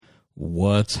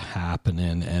What's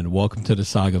happening? And welcome to the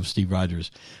Saga of Steve Rogers.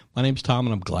 My name's Tom,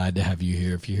 and I'm glad to have you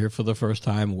here. If you're here for the first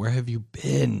time, where have you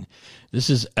been? This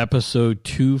is episode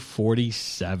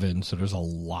 247, so there's a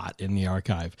lot in the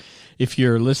archive. If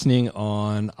you're listening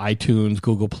on iTunes,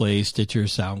 Google Play, Stitcher,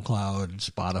 SoundCloud,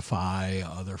 Spotify,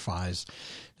 other files,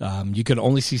 you can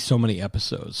only see so many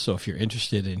episodes. So if you're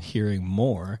interested in hearing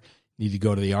more, you need to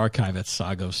go to the archive at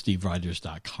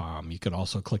sagaofsteverogers.com. You can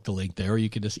also click the link there, or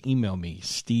you can just email me,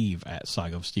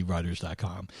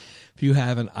 steve@sagaofsteverogers.com. If you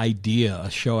have an idea, a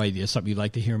show idea, something you'd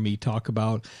like to hear me talk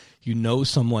about, you know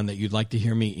someone that you'd like to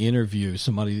hear me interview,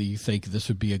 somebody that you think this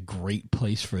would be a great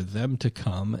place for them to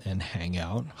come and hang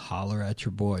out, holler at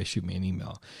your boy, shoot me an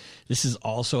email. This is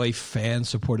also a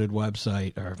fan-supported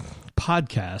website or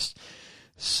podcast.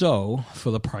 So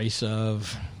for the price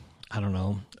of,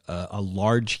 a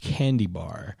large candy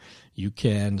bar, you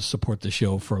can support the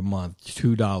show for a month.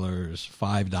 $2,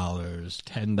 $5,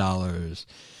 $10,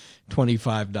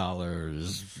 $25,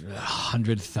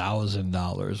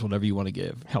 $100,000, whatever you want to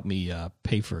give. Help me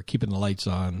pay for keeping the lights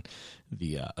on,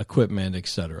 the equipment,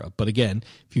 etc. But again,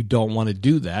 if you don't want to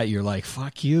do that, you're like,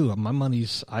 fuck you. I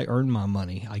earned my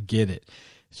money. I get it.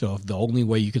 So if the only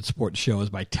way you can support the show is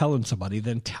by telling somebody,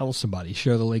 then tell somebody.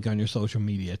 Share the link on your social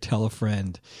media. Tell a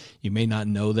friend. You may not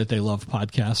know that they love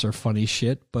podcasts or funny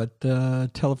shit, but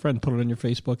tell a friend. Put it on your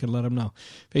Facebook and let them know.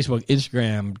 Facebook,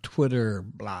 Instagram, Twitter,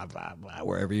 blah, blah, blah,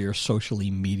 wherever you're socially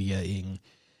mediating.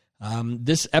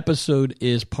 This episode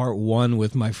is part one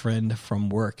with my friend from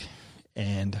work,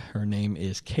 and her name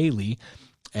is Kaylee.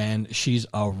 And she's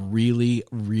a really,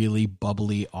 really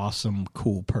bubbly, awesome,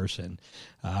 cool person.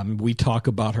 We talk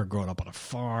about her growing up on a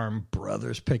farm,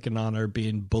 brothers picking on her,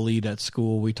 being bullied at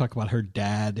school. We talk about her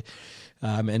dad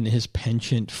and his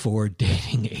penchant for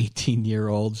dating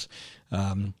 18-year-olds.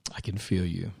 I can feel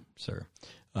you, sir.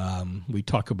 We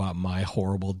talk about my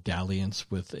horrible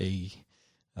dalliance with a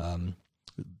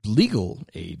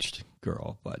legal-aged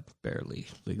girl, but barely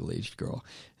legal-aged girl.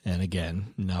 And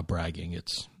again, not bragging.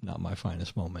 It's not my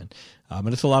finest moment.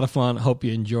 But it's a lot of fun. Hope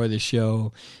you enjoy the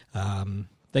show.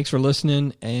 Thanks for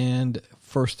listening. And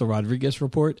first, the Rodriguez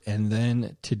Report, and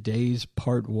then today's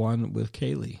part one with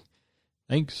Kaylee.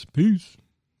 Thanks. Peace.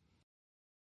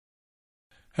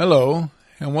 Hello,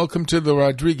 and welcome to the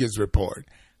Rodriguez Report.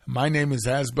 My name is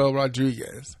Asbel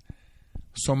Rodriguez.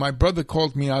 So my brother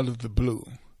called me out of the blue.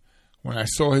 When I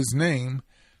saw his name,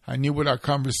 I knew what our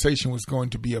conversation was going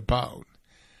to be about.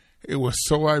 It was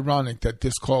so ironic that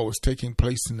this call was taking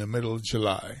place in the middle of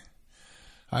July.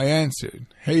 I answered,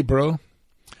 "Hey, bro."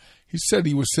 He said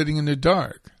he was sitting in the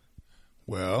dark.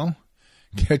 "Well,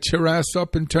 get your ass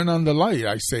up and turn on the light,"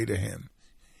 I say to him.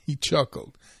 He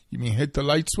chuckled. "You mean hit the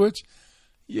light switch?"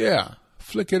 "Yeah,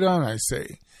 flick it on," I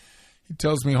say. He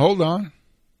tells me, "Hold on."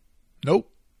 Nope.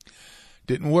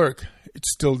 Didn't work.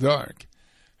 It's still dark.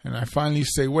 And I finally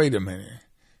say, "Wait a minute.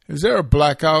 Is there a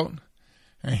blackout?"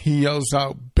 And he yells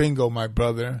out, "Bingo, my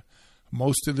brother.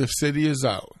 Most of the city is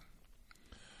out."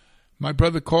 My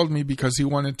brother called me because he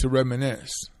wanted to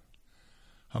reminisce.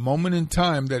 A moment in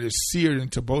time that is seared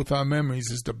into both our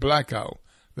memories is the blackout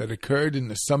that occurred in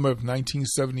the summer of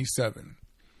 1977.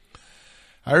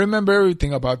 I remember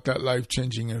everything about that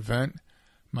life-changing event.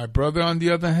 My brother, on the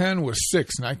other hand, was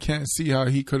 6, and I can't see how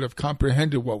he could have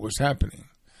comprehended what was happening.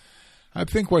 I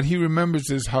think what he remembers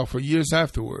is how for years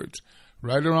afterwards,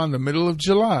 right around the middle of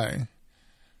July,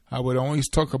 I would always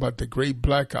talk about the great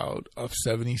blackout of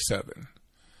 77.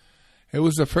 It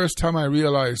was the first time I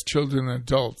realized children and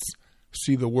adults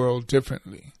see the world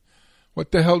differently.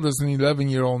 What the hell does an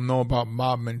 11-year-old know about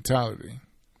mob mentality?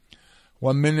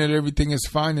 One minute everything is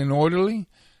fine and orderly,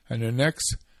 and the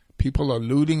next, people are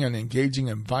looting and engaging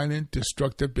in violent,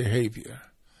 destructive behavior.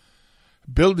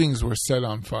 Buildings were set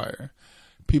on fire.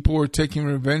 People were taking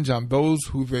revenge on those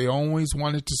who they always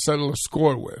wanted to settle a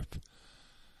score with.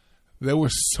 There were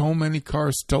so many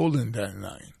cars stolen that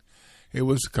night. It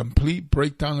was a complete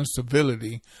breakdown of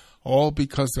civility, all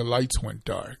because the lights went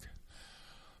dark.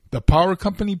 The power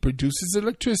company produces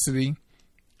electricity,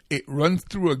 it runs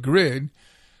through a grid,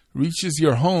 reaches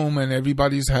your home, and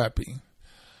everybody's happy.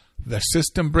 The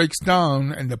system breaks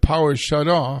down and the power is shut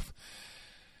off,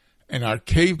 and our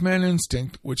caveman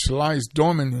instinct, which lies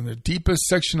dormant in the deepest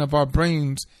section of our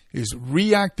brains, is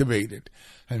reactivated,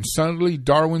 and suddenly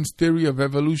Darwin's theory of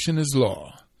evolution is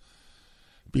law.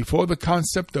 Before the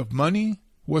concept of money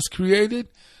was created,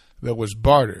 there was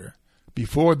barter.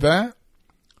 Before that,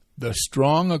 the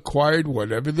strong acquired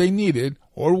whatever they needed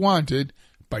or wanted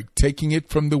by taking it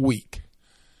from the weak.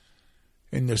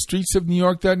 In the streets of New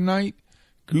York that night,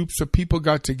 groups of people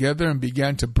got together and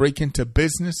began to break into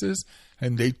businesses,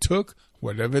 and they took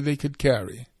whatever they could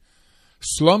carry.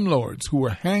 Slumlords who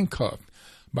were handcuffed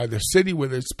by the city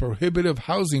with its prohibitive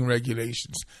housing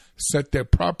regulations set their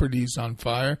properties on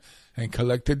fire and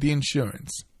collected the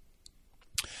insurance.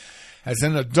 As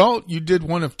an adult, you did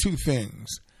one of two things.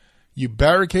 You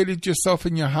barricaded yourself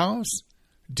in your house,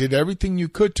 did everything you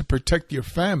could to protect your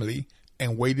family,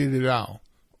 and waited it out.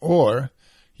 Or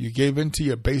you gave in to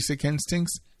your basic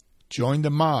instincts, joined the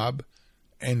mob,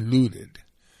 and looted.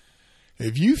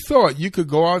 If you thought you could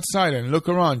go outside and look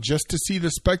around just to see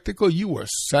the spectacle, you were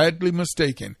sadly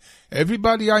mistaken.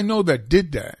 Everybody I know that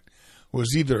did that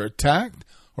was either attacked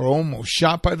or almost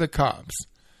shot by the cops.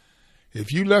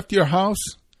 If you left your house,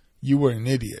 you were an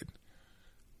idiot.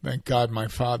 Thank God my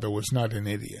father was not an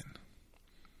idiot.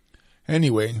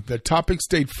 Anyway, the topic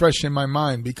stayed fresh in my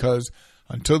mind because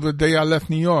until the day I left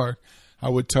New York, I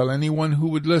would tell anyone who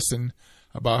would listen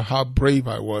about how brave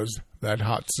I was that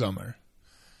hot summer.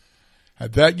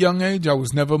 At that young age, I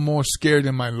was never more scared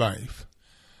in my life.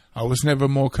 I was never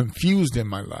more confused in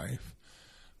my life.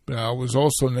 But I was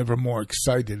also never more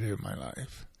excited in my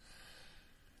life.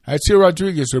 That's your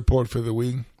Rodriguez report for the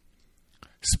week.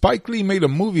 Spike Lee made a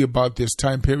movie about this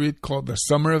time period called The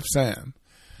Summer of Sam.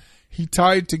 He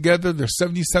tied together the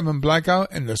 77 blackout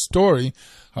and the story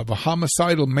of a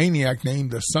homicidal maniac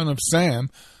named the Son of Sam,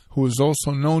 who is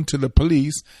also known to the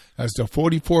police as the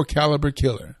 .44 caliber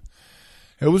killer.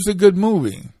 It was a good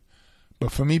movie,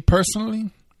 but for me personally,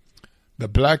 the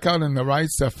blackout and the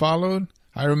riots that followed,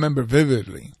 I remember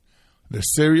vividly. The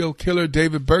serial killer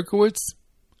David Berkowitz,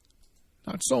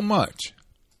 not so much.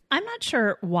 I'm not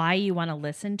sure why you want to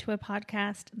listen to a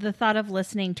podcast. The thought of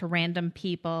listening to random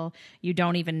people you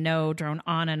don't even know drone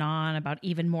on and on about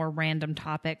even more random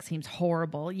topics seems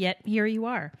horrible, yet here you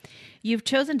are. You've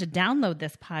chosen to download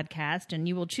this podcast and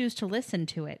you will choose to listen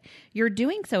to it. You're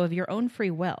doing so of your own free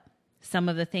will. Some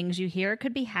of the things you hear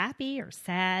could be happy or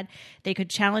sad. They could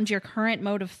challenge your current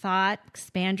mode of thought,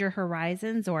 expand your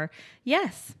horizons, or,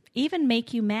 yes, even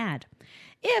make you mad.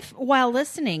 If, while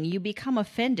listening, you become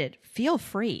offended, feel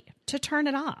free to turn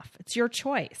it off. It's your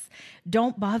choice.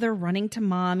 Don't bother running to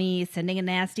mommy, sending a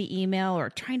nasty email,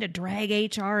 or trying to drag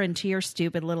HR into your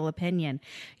stupid little opinion.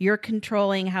 You're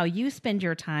controlling how you spend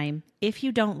your time. If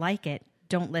you don't like it,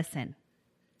 don't listen.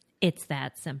 It's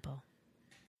that simple.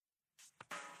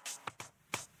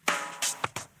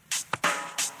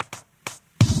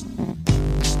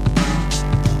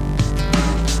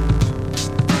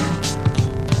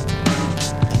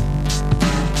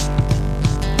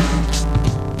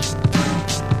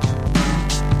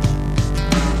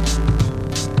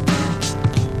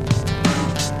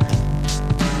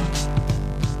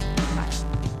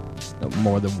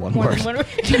 More than one word.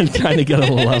 Trying to get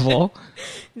a level.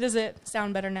 Does it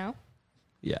sound better now?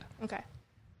 Yeah. Okay.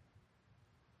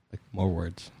 Like more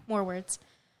words. More words.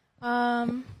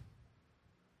 Now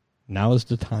is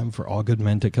the time for all good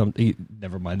men to come.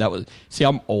 Never mind. See,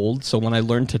 I'm old, so when I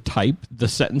learned to type, the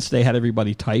sentence they had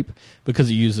everybody type, because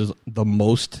it uses the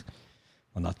most,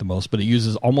 well, not the most, but it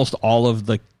uses almost all of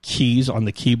the keys on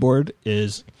the keyboard,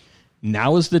 is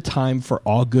now is the time for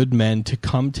all good men to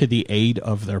come to the aid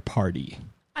of their party.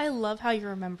 I love how you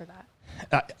remember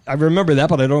that. I remember that,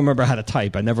 but I don't remember how to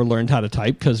type. I never learned how to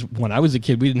type because when I was a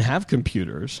kid, we didn't have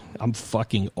computers. I'm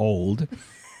fucking old.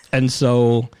 And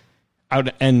so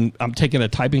I'm taking a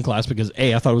typing class because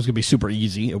A, I thought it was going to be super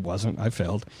easy. It wasn't. I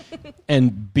failed.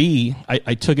 And B,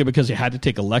 I took it because you had to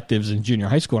take electives in junior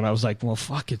high school. And I was like, well,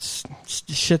 fuck, it's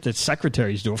shit that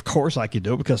secretaries do. Of course I could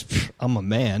do it because I'm a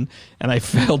man. And I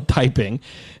failed typing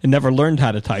and never learned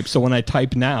how to type. So when I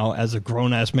type now as a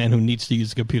grown-ass man who needs to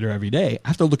use a computer every day, I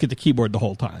have to look at the keyboard the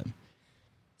whole time.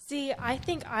 See, I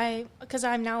think because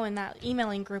I'm now in that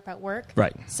emailing group at work.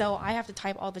 Right. So I have to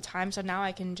type all the time. So now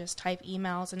I can just type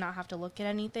emails and not have to look at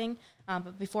anything.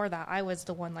 But before that, I was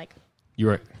the one you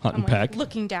were hunting pack?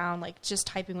 Looking down, just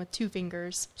typing with two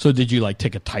fingers. So did you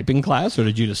take a typing class or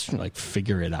did you just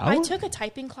figure it out? I took a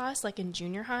typing class in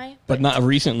junior high. But not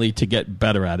recently to get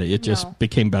better at it. It just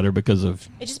became better because of...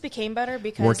 It just became better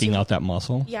because... Working out that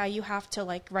muscle? Yeah, you have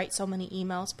to write so many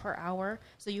emails per hour.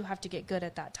 So you have to get good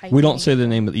at that typing. We don't say the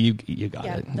name of you got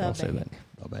it. The don't bank. say that.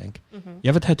 The bank. Mm-hmm. You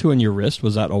have a tattoo on your wrist.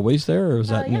 Was that always there or was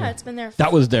that new? Yeah, it's been there.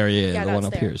 That was there, yeah. The one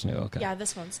up there. here is new. Okay. Yeah,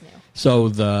 this one's new.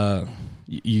 So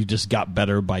you just got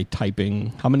better by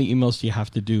typing. How many emails do you have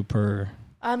to do per...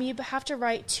 You have to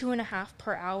write 2.5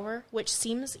 per hour, which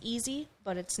seems easy,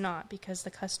 but it's not because the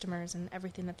customers and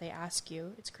everything that they ask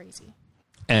you, it's crazy.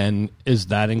 And is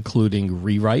that including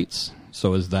rewrites?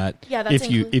 So is that... Yeah, that's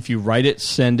if you write it,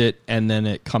 send it, and then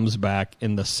it comes back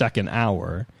in the second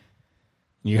hour,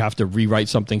 you have to rewrite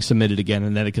something, submit it again,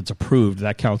 and then it gets approved.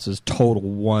 That counts as total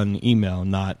one email,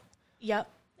 not... Yep.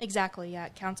 Exactly. Yeah,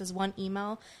 it counts as one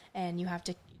email, and you have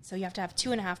to have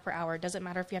 2.5 per hour. It doesn't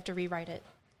matter if you have to rewrite it.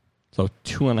 So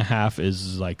 2.5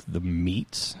 is like the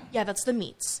meets? Yeah, that's the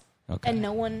meets. Okay. And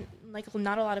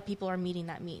not a lot of people are meeting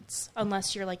that meets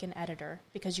unless you're like an editor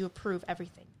because you approve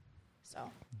everything.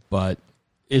 So. But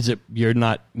is it you're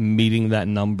not meeting that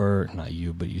number? Not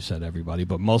you, but you said everybody.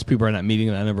 But most people are not meeting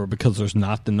that number because there's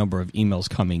not the number of emails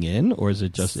coming in, or is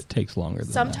it just it takes longer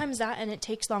than sometimes that, and it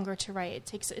takes longer to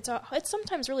write. It's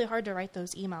sometimes really hard to write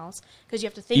those emails because you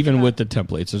have to think. Even with the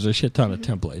templates, there's a shit ton of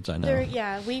templates. I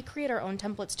know. We create our own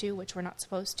templates too, which we're not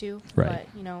supposed to. Right.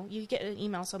 But you get an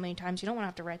email so many times, you don't want to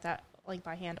have to write that like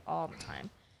by hand all the time.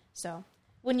 So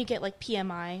when you get like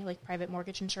PMI, like private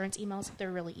mortgage insurance emails, they're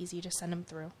really easy. You just send them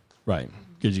through. Right,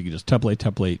 because you can just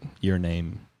template, your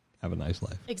name, have a nice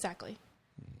life. Exactly.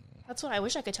 That's what I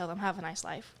wish I could tell them, have a nice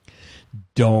life.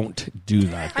 Don't do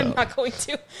that, though. I'm not going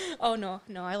to. Oh, no,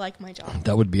 I like my job.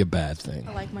 That would be a bad thing.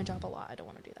 I like my job a lot. I don't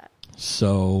want to do that.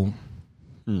 So,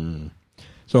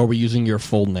 So are we using your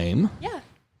full name? Yeah.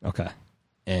 Okay.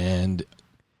 And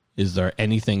is there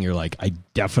anything you're like, I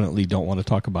definitely don't want to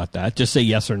talk about that? Just say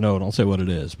yes or no. Don't say what it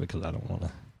is because I don't want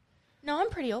to. No,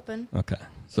 I'm pretty open. Okay.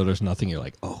 So there's nothing you're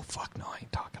like, oh, fuck, no, I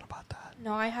ain't talking about that.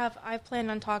 No, I planned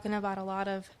on talking about a lot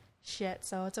of shit,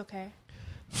 so it's okay.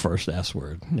 First S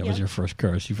word. That Yeah. was your first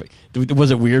curse.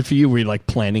 Was it weird for you? Were you like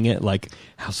planning it? Like,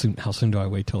 how soon do I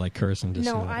wait till I curse and just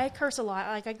No, I curse a lot.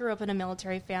 Like, I grew up in a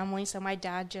military family, so my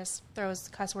dad just throws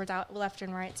cuss words out left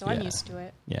and right, so I'm Yeah. used to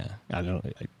it. Yeah. I don't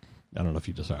know if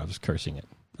you just I was cursing at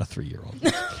a 3-year-old.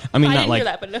 I mean, I not didn't like hear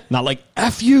that, but no. not like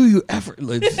F you effort.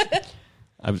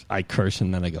 I curse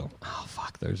and then I go, oh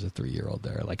fuck, there's a 3-year-old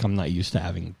there. Like I'm not used to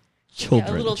having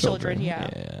children. little children,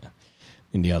 yeah.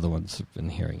 And the other ones have been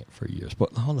hearing it for years.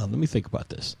 But hold on, let me think about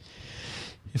this.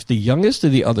 If the youngest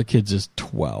of the other kids is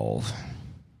 12,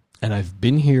 and I've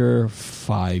been here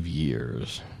 5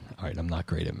 years, all right, I'm not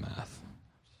great at math.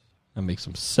 That makes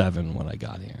them 7 when I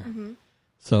got here. Mm-hmm.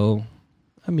 So,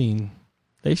 I mean,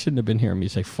 they shouldn't have been hearing me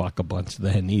say fuck a bunch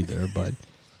then either, but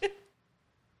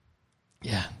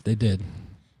yeah, they did.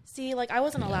 See, like, I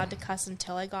wasn't allowed to cuss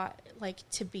until I got, like,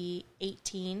 to be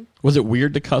 18. Was it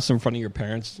weird to cuss in front of your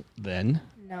parents then?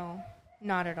 No,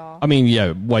 not at all. I mean,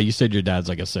 yeah, well, you said your dad's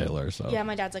like a sailor, so. Yeah,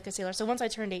 my dad's like a sailor. So once I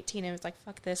turned 18, it was like,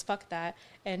 fuck this, fuck that.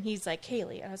 And he's like,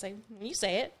 Kaylee. And I was like, you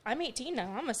say it. I'm 18 now.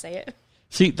 I'm going to say it.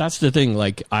 See, that's the thing.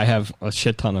 Like, I have a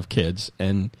shit ton of kids,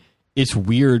 and it's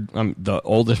weird. The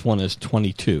oldest one is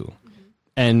 22. Mm-hmm.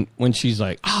 And when she's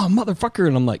like, oh, motherfucker,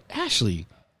 and I'm like, Ashley.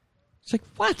 She's like,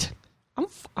 what?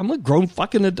 I'm a grown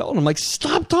fucking adult. I'm like,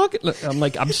 stop talking.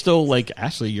 I'm still like,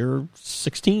 Ashley, you're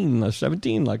 16 or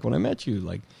 17, like when I met you.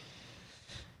 Like,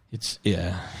 it's,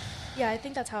 yeah. Yeah, I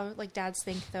think that's how, like, dads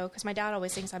think, though, because my dad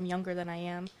always thinks I'm younger than I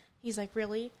am. He's like,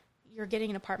 really? You're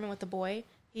getting an apartment with a boy?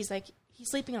 He's like,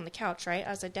 he's sleeping on the couch, right? I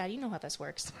was like, Dad, you know how this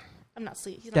works. I'm not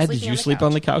sleeping. Dad, did you sleep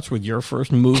on the couch with your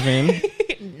first move in?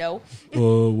 No.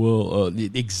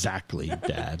 Exactly,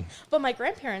 Dad. But my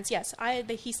grandparents, yes.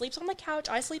 He sleeps on the couch.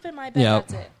 I sleep in my bed. Yep.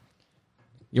 That's it.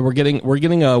 Yeah, we're getting a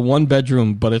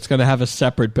 1-bedroom, but it's going to have a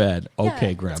separate bed. Okay,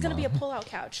 Yeah, Grandma. It's going to be a pull-out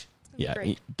couch. Yeah.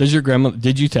 Great.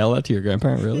 Did you tell that to your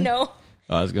grandparent, really? No.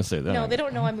 Oh, I was going to say that. No, they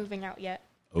don't know I'm moving out yet.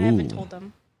 Ooh. I haven't told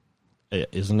them.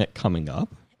 Isn't it coming up?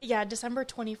 Yeah, December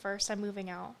 21st, I'm moving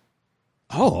out.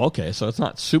 Oh, okay. So it's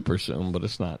not super soon, but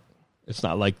it's not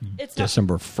like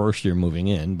December 1st you're moving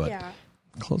in, but Yeah.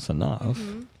 close enough.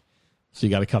 Mm-hmm. So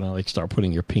you got to kind of like start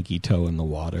putting your pinky toe in the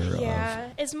water. Yeah,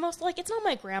 it's not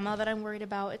my grandma that I'm worried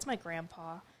about. It's my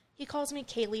grandpa. He calls me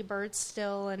Kaylee Bird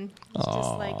still, and he's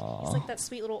just like, he's like that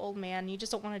sweet little old man. You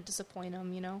just don't want to disappoint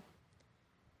him, you know?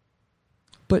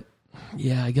 But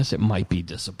yeah, I guess it might be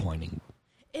disappointing.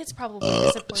 It's probably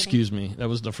disappointing. Excuse me. That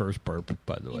was the first burp,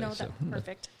 by the way. You know, so. that's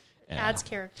perfect. Yeah. Adds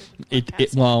character to the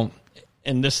podcast. Well,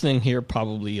 and this thing here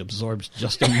probably absorbs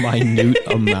just a minute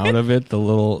amount of it, the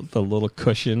little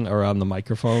cushion around the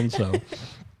microphone. So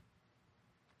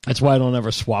that's why I don't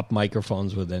ever swap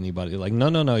microphones with anybody. Like,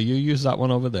 no, you use that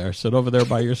one over there. Sit over there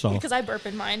by yourself. Because I burp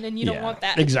in mine, and you don't want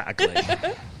that. Exactly.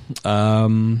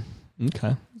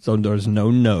 Okay. So there's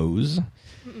no nose.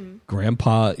 Mm-mm.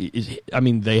 Grandpa,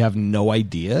 they have no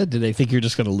idea. Do they think you're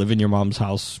just going to live in your mom's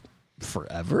house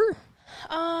forever?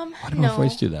 Why do my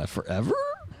boys do that? Forever?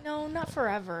 No, not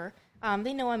forever.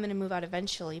 They know I'm going to move out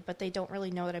eventually, but they don't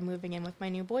really know that I'm moving in with my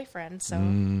new boyfriend. So,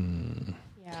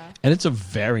 yeah. And it's a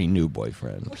very new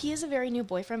boyfriend. Well, he is a very new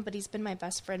boyfriend, but he's been my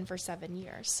best friend for 7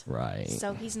 years. Right.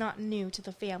 So he's not new to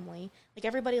the family. Like,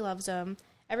 everybody loves him.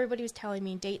 everybody was telling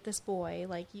me, date this boy.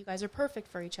 Like, you guys are perfect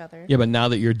for each other. Yeah, but now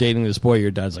that you're dating this boy,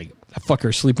 your dad's like, that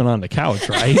fucker's sleeping on the couch,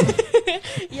 right?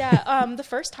 Yeah, the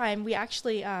first time we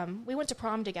actually, we went to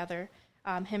prom together,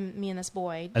 me and this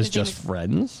boy. As His name just is-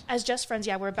 friends? As just friends,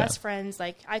 yeah, we're best friends.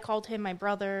 Like, I called him my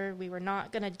brother. We were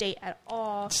not going to date at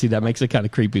all. See, that makes it kind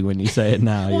of creepy when you say it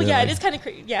now. Well, You're yeah, like, it is kind of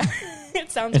creepy. Yeah,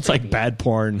 it sounds it's creepy. like bad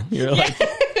porn. You're like,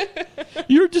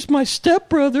 you're just my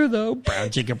stepbrother, though. Brown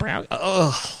chicken brown.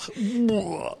 Ugh.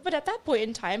 But at that point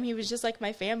in time, he was just like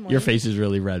my family. Your face is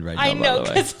really red right now, I know, by the way.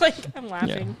 because like I'm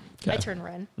laughing. Yeah. I Okay. turn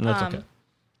red. That's okay.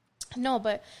 No,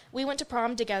 but we went to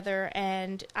prom together,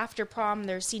 and after prom,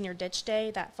 there's senior ditch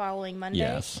day that following Monday.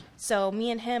 Yes. So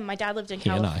me and him, my dad lived in He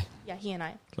and California. I. Yeah, he and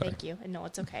I. Sorry. Thank you. And no,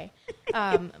 it's okay.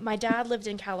 My dad lived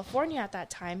in California at that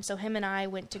time, so him and I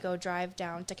went to go drive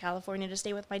down to California to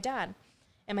stay with my dad.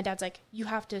 And my dad's like, you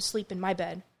have to sleep in my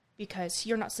bed because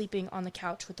you're not sleeping on the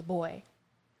couch with the boy.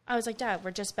 I was like, Dad,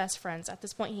 we're just best friends. At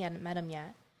this point, he hadn't met him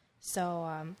yet. So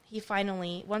he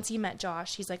finally, once he met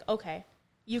Josh, he's like, okay,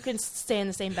 you can stay in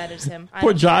the same bed as him. I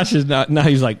Poor don't Josh is not. Now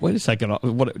he's like, wait a second.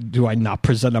 What do I not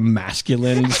present a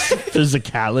masculine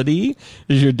physicality?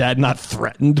 Is your dad not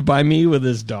threatened by me with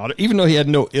his daughter, even though he had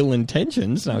no ill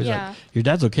intentions? Now he's Yeah. like, your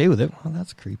dad's okay with it. Well,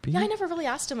 that's creepy. Yeah, I never really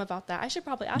asked him about that. I should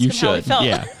probably ask You him how he should. felt.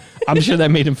 Yeah, I'm sure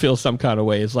that made him feel some kind of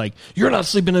way. It's like you're not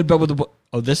sleeping in bed with the boy.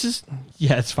 Oh, this is.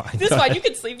 Yeah, it's fine. This Go is fine. ahead. You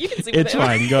can sleep. You can sleep It's with him.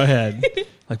 fine. Go ahead.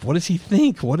 Like, what does he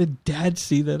think? What did Dad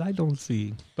see that I don't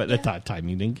see? But at that time,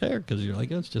 you didn't care because you're like,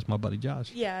 oh, it's just my buddy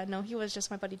Josh. Yeah, no, he was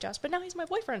just my buddy Josh. But now he's my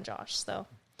boyfriend Josh, so.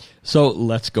 So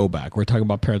let's go back. We're talking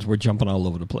about parents. We're jumping all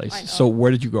over the place. I know. So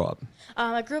where did you grow up?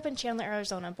 I grew up in Chandler,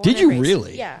 Arizona. Born Did and you raised-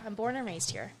 really? Yeah, I'm born and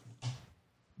raised here.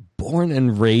 Born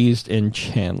and raised in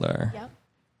Chandler. Yep.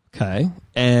 Okay.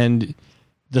 And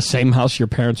the same house your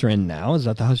parents are in now? Is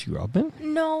that the house you grew up in?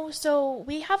 No, so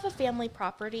we have a family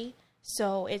property.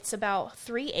 So it's about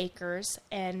 3 acres,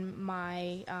 and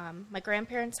my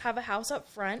grandparents have a house up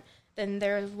front. Then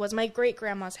there was my great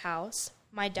grandma's house.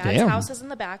 My dad's Damn. house is in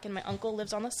the back, and my uncle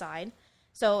lives on the side.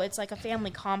 So it's like a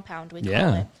family compound, we call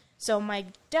Yeah. it. So my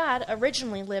dad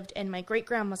originally lived in my great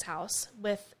grandma's house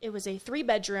it was a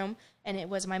 3-bedroom, and it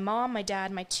was my mom, my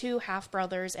dad, my 2 half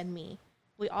brothers, and me.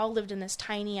 We all lived in this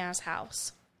tiny ass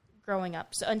house growing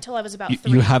up. So until I was about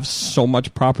 3. You have so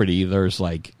much property. There's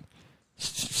like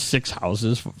 6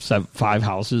 houses, 5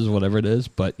 houses, whatever it is,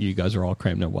 but you guys are all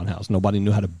crammed in one house. Nobody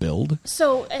knew how to build.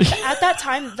 So at that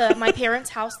time, my parents'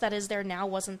 house that is there now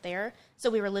wasn't there. So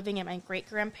we were living at my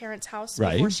great-grandparents' house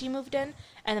Right. before she moved in.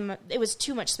 And then it was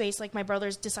too much space. Like, my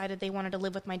brothers decided they wanted to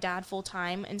live with my dad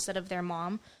full-time instead of their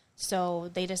mom.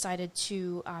 So they decided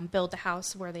to build the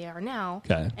house where they are now.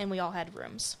 Okay. And we all had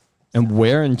rooms. And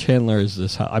where in Chandler is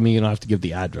this house? I mean, you don't have to give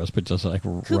the address, but just like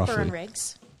Cooper roughly. and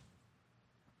Riggs.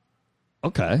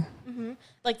 Okay.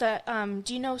 Like the,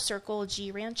 do you know Circle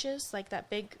G Ranches? Like that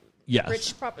big Yes.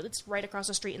 rich property that's right across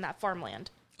the street in that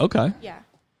farmland. Okay. Yeah.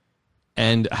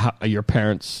 And your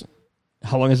parents,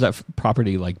 how long has that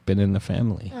property like been in the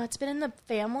family? It's been in the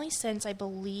family since, I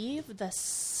believe, the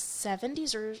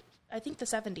 70s, or I think the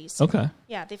 70s. Okay.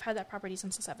 Yeah, they've had that property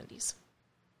since the 70s.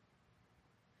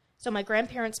 So my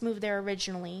grandparents moved there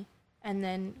originally, and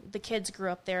then the kids grew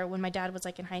up there when my dad was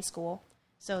like in high school.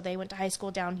 So they went to high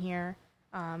school down here.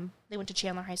 They went to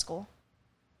Chandler High School.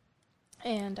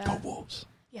 And Go Wolves.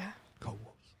 yeah, Go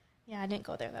Wolves. yeah, I didn't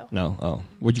go there though. No. Oh.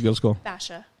 Where'd you go to school?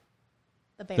 Basha,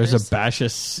 the Bears. There's a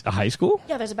Basha high school?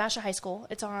 Yeah, there's a Basha High School.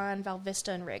 It's on Val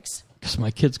Vista and Riggs. Because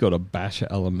my kids go to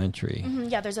Basha Elementary.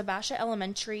 Yeah, there's a Basha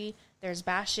Elementary. There's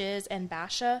Bashes and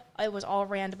Basha. It was all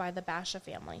ran by the Basha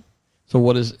family. So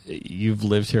you've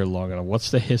lived here long enough.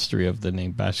 What's the history of the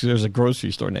name Basha? There's a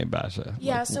grocery store named Basha.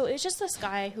 Yeah, so it's just this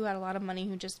guy who had a lot of money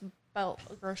who just built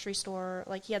a grocery store.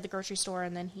 Like, he had the grocery store,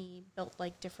 and then he built,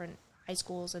 like, different high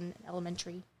schools and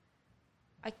elementary.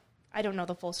 I don't know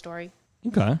the full story.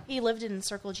 Okay. He lived in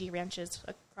Circle G Ranches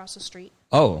across the street.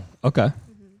 Oh, okay.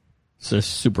 So a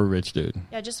super rich dude.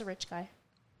 Yeah, just a rich guy.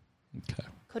 Okay.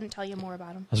 Couldn't tell you more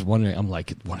about him. I was wondering, I'm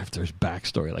like, what if there's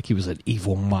backstory? Like he was an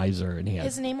evil miser and he had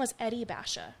His name was Eddie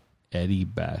Basha. Eddie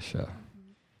Basha.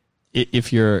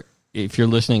 If you're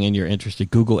listening and you're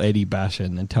interested, Google Eddie Basha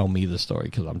and then tell me the story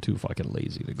because I'm too fucking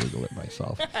lazy to Google it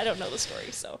myself. I don't know the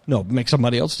story, so. No, make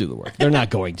somebody else do the work. They're not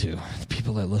going to. The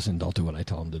people that listen don't do what I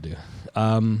tell them to do.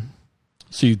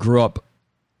 So you grew up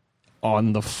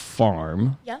on the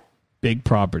farm, Yeah. big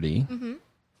property. Mm-hmm.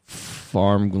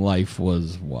 Farm life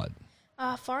was what?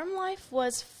 Farm life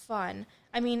was fun.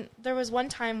 I mean, there was one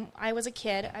time I was a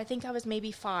kid. I think I was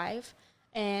maybe 5.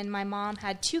 And my mom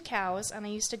had 2 cows, and I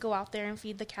used to go out there and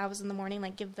feed the cows in the morning,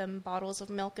 like give them bottles of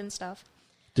milk and stuff.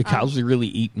 Do cows really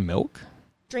eat milk?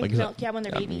 Drink Like, is milk, that- when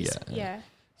they're babies. yeah. Yeah.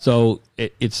 So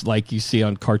it's like you see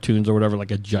on cartoons or whatever,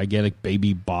 like a gigantic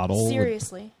baby bottle.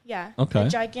 Seriously, yeah. Okay. A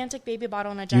gigantic baby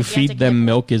bottle and a You gigantic feed them nipple.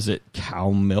 milk. Is it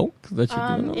cow milk that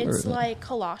you're doing? It's like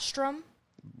colostrum.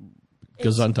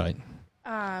 Gesundheit.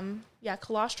 Yeah,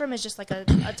 colostrum is just like a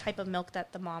type of milk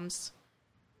that the moms.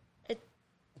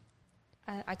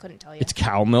 I couldn't tell you. It's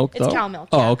cow milk, though? It's cow milk,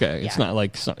 Oh, yeah. okay. It's Yeah. not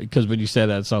like... Because when you say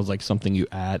that, it sounds like something you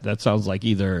add. That sounds like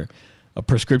either a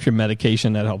prescription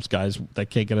medication that helps guys that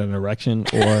can't get an erection,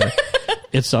 or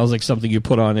it sounds like something you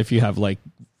put on if you have, like,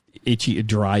 itchy,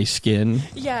 dry skin.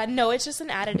 Yeah, no, it's just an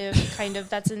additive kind of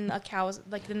that's in a cow's,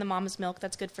 like in the mom's milk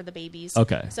that's good for the babies.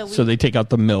 Okay. So they take out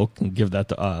the milk and give that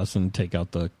to us and take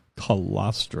out the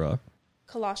colostrum.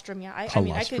 colostrum, yeah. I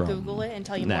mean, I could Colostrum. Google it and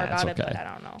tell you Nah, more about it's it, but okay. I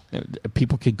don't know.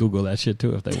 People can Google that shit,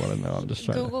 too, if they want to know. I'm just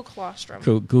trying Google colostrum.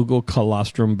 to... Google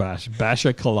colostrum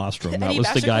Basha colostrum. That Any was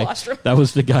the Basha guy. colostrum. That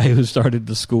was the guy who started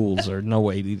the schools. Or no,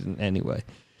 wait, he didn't. Anyway,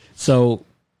 so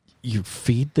you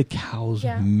feed the cows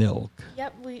Yeah. milk.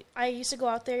 Yep, I used to go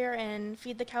out there and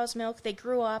feed the cows milk. They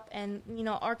grew up, and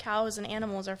our cows and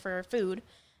animals are for food.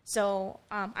 So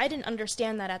I didn't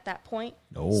understand that at that point.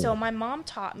 No. So my mom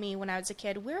taught me when I was a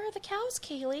kid, where are the cows,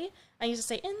 Kaylee? I used to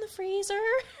say, in the freezer.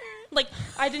 Like,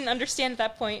 I didn't understand at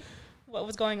that point what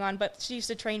was going on, but she used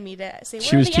to train me to say, where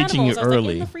She are was the teaching animals? you I was like,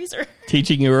 early. in the freezer.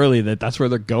 Teaching you early that that's where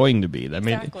they're going to be. That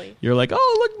mean, Exactly. you're like,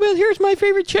 oh, look, well, here's my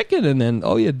favorite chicken. And then,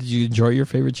 oh, yeah, did you enjoy your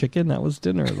favorite chicken? That was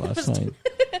dinner last night.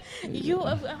 You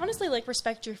honestly, like,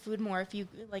 respect your food more if you,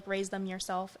 like, raise them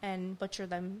yourself and butcher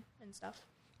them and stuff.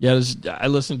 Yeah, I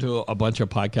listen to a bunch of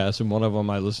podcasts, and one of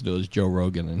them I listen to is Joe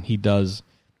Rogan, and he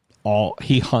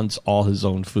hunts all his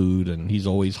own food, and he's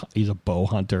a bow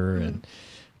hunter and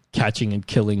catching and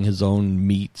killing his own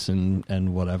meats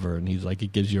and whatever. And he's like,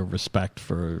 it gives you a respect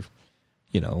for,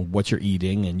 what you're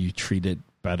eating, and you treat it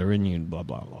better, and you blah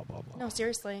blah blah blah blah. No,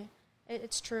 seriously,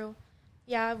 it's true.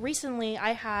 Yeah, recently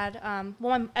I had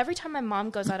every time my mom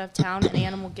goes out of town, an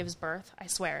animal gives birth. I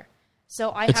swear.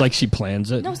 So It's like she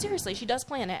plans it. No, seriously, she does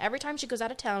plan it. Every time she goes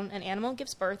out of town, an animal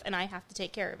gives birth, and I have to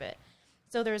take care of it.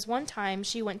 So there was one time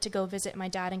she went to go visit my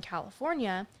dad in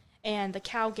California, and the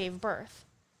cow gave birth.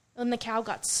 And the cow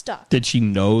got stuck. Did she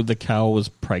know the cow was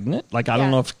pregnant? Like, I don't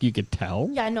Yeah. know if you could tell.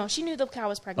 Yeah, no, she knew the cow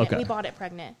was pregnant. Okay. We bought it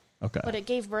pregnant. Okay. But it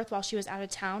gave birth while she was out of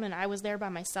town, and I was there by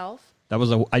myself. That was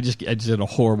I just did a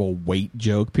horrible weight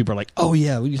joke. People are like, "Oh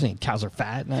yeah, what are you saying? Cows are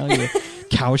fat now? You're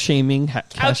cow shaming?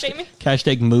 Cow shaming?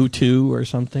 Hashtag moo too or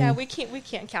something?" Yeah, we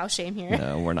can't cow shame here.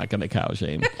 No, we're not going to cow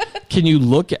shame. Can you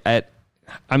look at?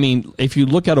 I mean, if you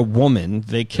look at a woman,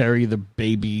 they carry the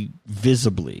baby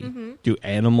visibly. Mm-hmm. Do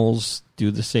animals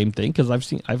do the same thing? Because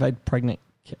I've had pregnant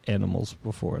animals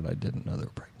before, and I didn't know they were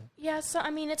pregnant. Yeah, so I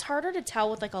mean, it's harder to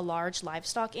tell with like a large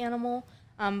livestock animal,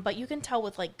 but you can tell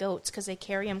with like goats because they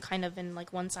carry them kind of in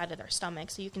like one side of their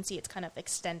stomach, so you can see it's kind of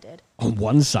extended. On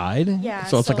one side? Yeah,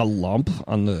 So it's like so- a lump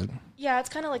on the... Yeah, it's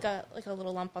kind of like a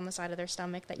little lump on the side of their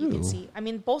stomach that you can Ooh. see. I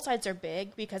mean, both sides are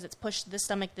big because it's pushed the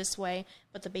stomach this way,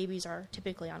 but the babies are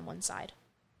typically on one side.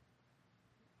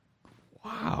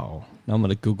 Wow. Now I'm going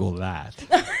to Google that.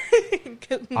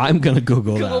 I'm going to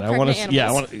Google that. I want pregnant to. Yeah,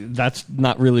 animals. that's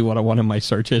not really what I want in my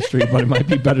search history, but it might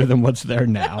be better than what's there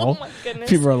now. Oh my goodness.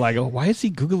 People are like, "Oh, why is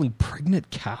he googling pregnant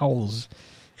cows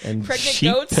and Pregnant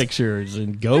sheep goats? pictures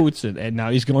and goats?" And now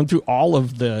he's going through all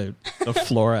of the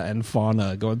flora and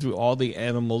fauna, going through all the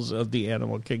animals of the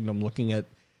animal kingdom, looking at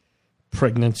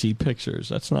pregnancy pictures.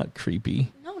 That's not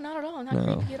creepy. No, not at all. Not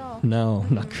creepy at all. No,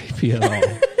 not creepy at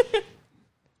all.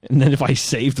 And then if I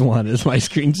saved one as my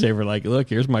screensaver, like, look,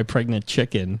 here's my pregnant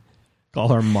chicken. Call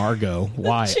her Margot.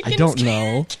 Why? I Chicken's don't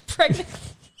know. Pregnant.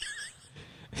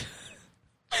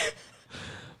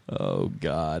 Oh,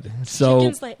 God. So,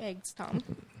 Chickens lay eggs, Tom.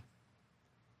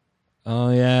 oh,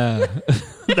 yeah.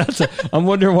 I'm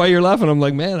wondering why you're laughing. I'm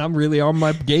like, man, I'm really on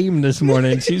my game this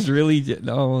morning. She's really,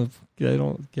 no, I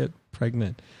don't get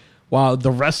pregnant. Wow,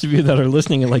 the rest of you that are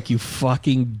listening are like, you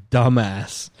fucking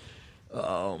dumbass.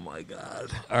 Oh, my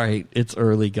God. All right, it's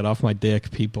early. Get off my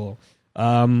dick, people.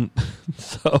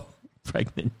 So,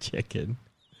 pregnant chicken.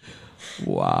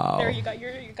 Wow. There, you got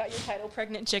your title,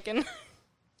 pregnant chicken.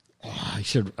 I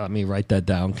should write that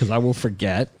down because I will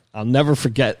forget. I'll never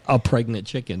forget a pregnant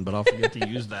chicken, but I'll forget to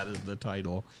use that as the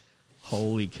title.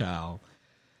 Holy cow.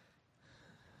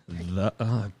 Why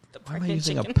am I pregnant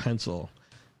using a chicken. pencil?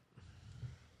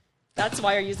 That's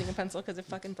why you're using a pencil, because it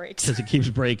fucking breaks. Because it keeps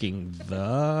breaking.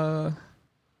 The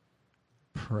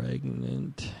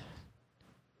pregnant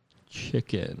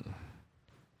chicken.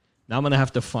 Now I'm going to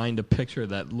have to find a picture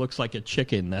that looks like a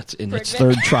chicken that's in its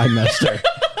third Pregnant. trimester.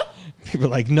 People are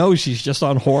like, no, she's just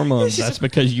on hormones. That's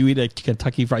because you eat a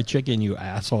Kentucky Fried Chicken, you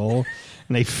asshole.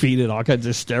 And they feed it all kinds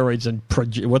of steroids and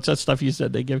what's that stuff you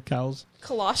said they give cows?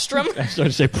 Colostrum. I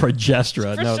started to say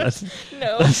progesterone. No, that's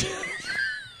No.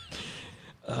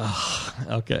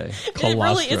 okay. It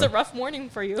really is a rough morning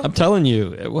for you. I'm telling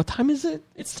you. What time is it?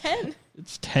 It's 10.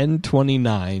 It's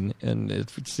 10:29,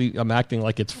 and I'm acting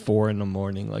like it's 4 in the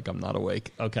morning, like I'm not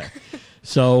awake. Okay.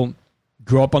 So,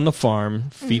 grew up on the farm,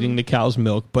 feeding the cows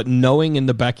milk, but knowing in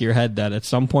the back of your head that at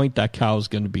some point that cow's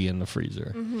going to be in the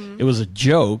freezer. It was a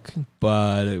joke,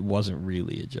 but it wasn't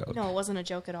really a joke. No, it wasn't a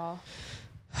joke at all.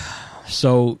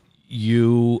 So,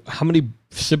 how many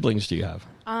siblings do you have?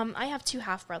 I have 2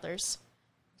 half-brothers.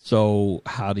 So,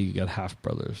 how do you get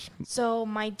half-brothers? So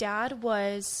my dad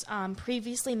was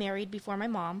previously married before my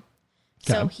mom.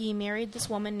 Okay. So he married this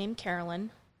woman named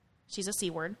Carolyn. She's a C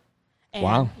word. And,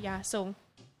 Wow. Yeah, so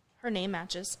her name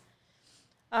matches.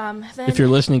 If you're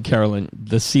listening, Carolyn,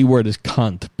 the C word is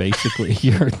cunt, basically.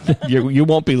 You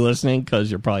won't be listening because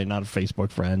you're probably not a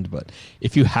Facebook friend, but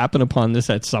if you happen upon this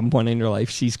at some point in your life,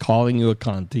 she's calling you a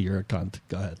cunt, you're a cunt.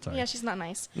 Go ahead, sorry. Yeah, she's not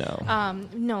nice. No.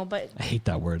 No, but... I hate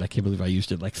that word. I can't believe I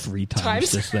used it like 3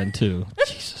 times just then, too.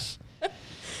 Jesus.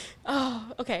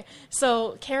 Oh, okay.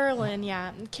 So Carolyn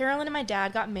and my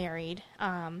dad got married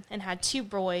and had 2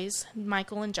 boys,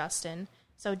 Michael and Justin.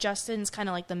 So Justin's kind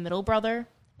of like the middle brother,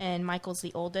 and Michael's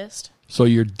the oldest. So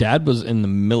your dad was in the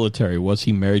military. Was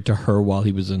he married to her while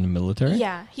he was in the military?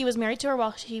 Yeah, he was married to her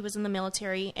while he was in the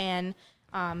military, and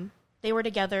they were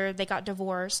together. They got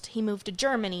divorced. He moved to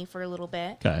Germany for a little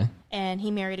bit. Okay. And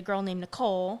he married a girl named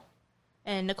Nicole.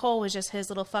 And Nicole was just his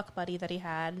little fuck buddy that he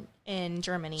had in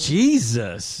Germany.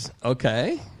 Jesus.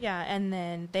 Okay. Yeah, and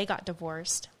then they got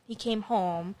divorced. He came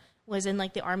home, was in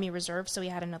like the Army Reserve, so he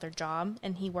had another job,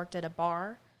 and he worked at a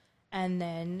bar. And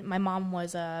then my mom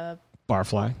was a...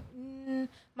 Barfly.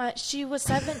 She was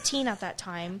 17 at that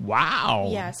time. Wow.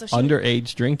 Yeah, so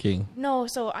underage drinking. No,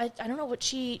 so I don't know what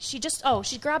she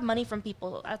grabbed money from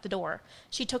people at the door.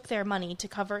 She took their money to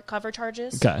cover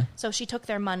charges. Okay. So she took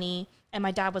their money, and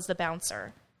my dad was the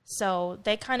bouncer. So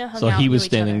they kind of hung out. So he was with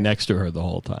each standing other. next to her the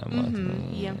whole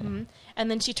time. Yeah.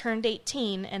 And then she turned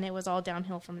 18, and it was all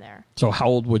downhill from there. So how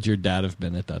old would your dad have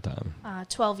been at that time?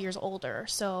 12 years older,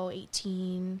 so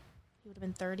 18... He would have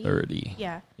been 30. 30.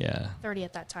 Yeah. Yeah. 30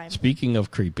 at that time. Speaking of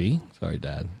creepy, sorry,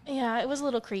 Dad. Yeah, it was a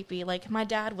little creepy. Like, my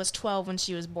dad was 12 when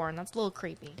she was born. That's a little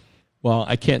creepy. Well,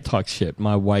 I can't talk shit.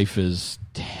 My wife is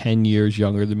 10 years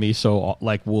younger than me, so,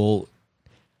 like,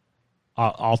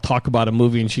 I'll talk about a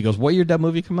movie, and she goes, what year did that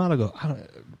movie come out? I go,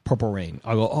 Purple Rain.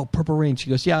 I go, oh, Purple Rain.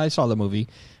 She goes, yeah, I saw the movie.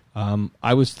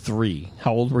 I was 3.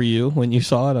 How old were you when you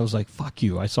saw it? I was like, fuck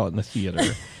you. I saw it in the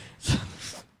theater.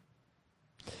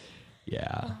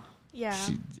 Yeah.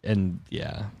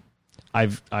 Yeah.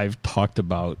 I've talked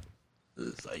about,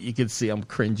 you can see I'm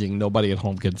cringing. Nobody at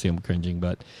home can see I'm cringing,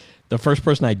 but the first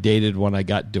person I dated when I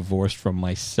got divorced from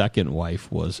my second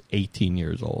wife was 18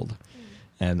 years old,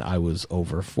 and I was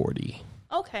over 40.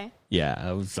 Okay. Yeah,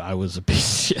 I was a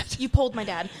piece of shit. You pulled my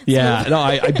dad. Yeah, no,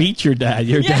 I beat your dad.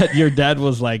 Your dad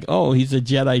was like, oh, he's a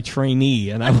Jedi trainee,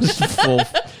 and I was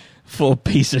full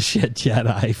piece of shit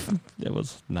Jedi. It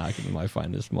was not going to be my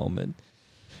finest moment.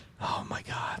 Oh my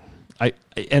God.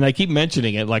 I keep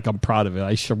mentioning it like I'm proud of it.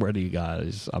 I swear to you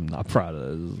guys, I'm not proud of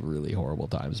it. It was really horrible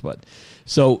times. But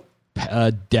so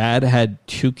Dad had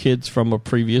 2 kids from a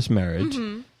previous marriage,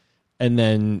 and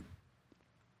then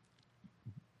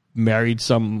married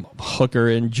some hooker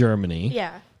in Germany.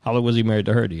 Yeah. How long was he married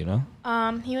to her? Do you know?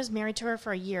 He was married to her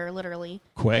for a year, literally.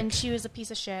 Quick. And she was a piece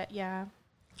of shit. Yeah.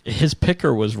 His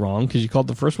picker was wrong because you called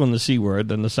the first one the C word,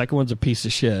 then the second one's a piece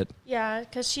of shit. Yeah,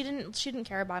 because she didn't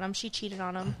care about him. She cheated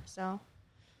on him. So.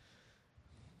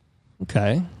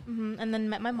 Okay. And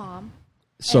then met my mom.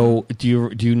 So do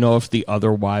you know if the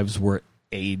other wives were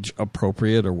age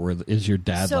appropriate, or is your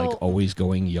dad like always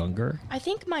going younger? I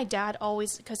think my dad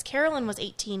always, because Carolyn was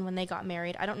 18 when they got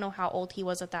married. I don't know how old he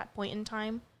was at that point in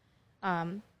time.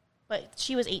 But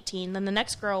she was 18. Then the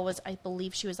next girl was, I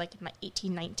believe she was like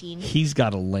 18, 19. He's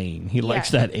got a lane. He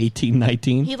likes that 18,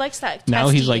 19. He likes that. Now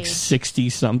he's like age. 60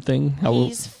 something.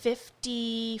 He's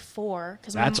 54.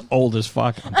 That's old as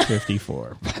fuck. I'm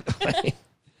 54, by the way.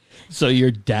 So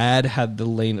your dad had the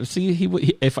lane. See,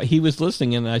 if he was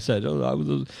listening and I said, "Oh,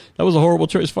 that was a horrible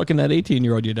choice, fucking that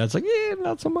 18-year-old," your dad's like, "Yeah,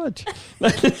 not so much."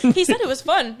 He said it was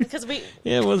fun because we.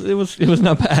 Yeah, it was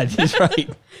not bad. He's right.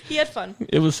 He had fun.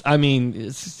 It was. I mean,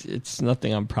 it's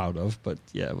nothing I'm proud of, but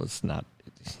yeah, it was not.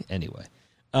 Anyway,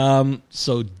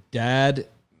 so Dad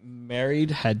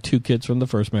married, had 2 kids from the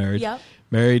first marriage. Yep.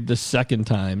 Married the second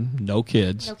time, no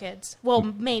kids. No kids. Well,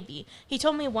 maybe. He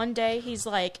told me one day, he's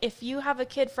like, if you have a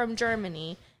kid from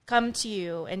Germany come to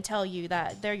you and tell you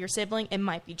that they're your sibling, it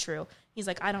might be true. He's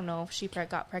like, I don't know if she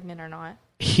got pregnant or not.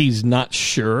 He's not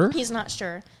sure. He's not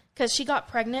sure. Because she got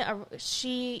pregnant.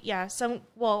 She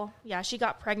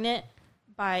got pregnant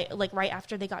by, like, right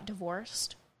after they got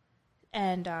divorced.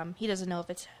 And he doesn't know if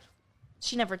it's...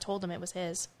 She never told him it was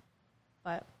his.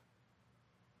 But...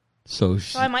 So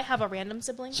I might have a random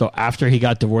sibling. So after he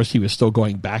got divorced, he was still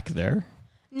going back there?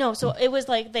 No, so it was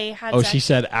like they had... Oh, she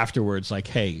said afterwards, like,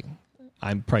 hey,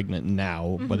 I'm pregnant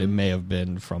now, but it may have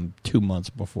been from 2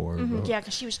 months before. Yeah,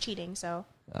 because she was cheating, so...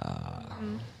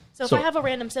 So if So- I have a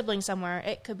random sibling somewhere,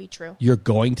 it could be true. You're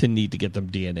going to need to get them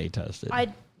DNA tested.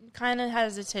 I kind of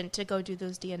hesitant to go do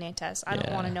those DNA tests. I don't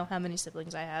Yeah. want to know how many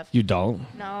siblings I have. You don't?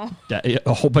 No.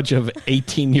 A whole bunch of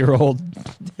 18-year-old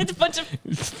It's a bunch of...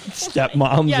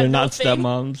 stepmoms Yeah, or no not thing.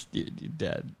 stepmoms. You're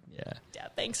dead. Yeah. Yeah,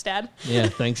 thanks, Dad. Yeah,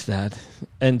 thanks, Dad.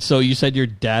 And so you said your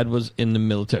dad was in the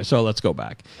military. So let's go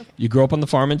back. Okay. You grew up on the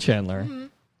farm in Chandler. Mm-hmm.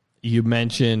 You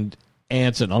mentioned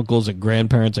aunts and uncles and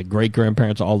grandparents and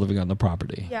great-grandparents all living on the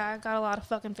property. Yeah, I got a lot of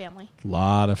fucking family. A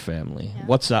lot of family. Yeah.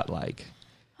 What's that like?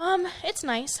 It's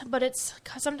nice, but it's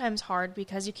sometimes hard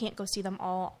because you can't go see them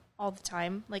all the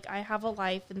time. Like, I have a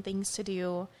life and things to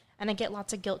do, and I get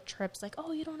lots of guilt trips. Like,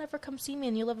 oh, you don't ever come see me,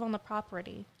 and you live on the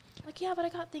property. Like, yeah, but I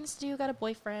got things to do. Got a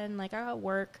boyfriend. Like, I got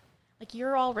work. Like,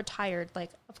 you're all retired. Like,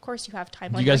 of course you have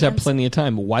time. Like, You guys my have aunts- plenty of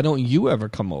time. Why don't you ever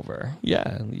come over?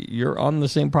 Yeah, you're on the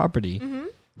same property. Mm-hmm.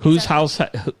 Whose house,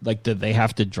 like, did they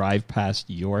have to drive past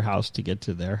your house to get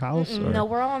to their house? Or? No,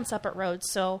 we're all on separate roads.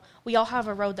 So we all have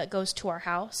a road that goes to our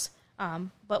house.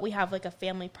 But we have, like, a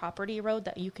family property road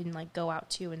that you can, like, go out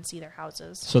to and see their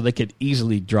houses. So they could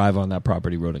easily drive on that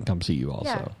property road and come see you also.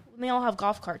 Yeah. And they all have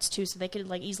golf carts, too, so they could,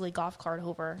 like, easily golf cart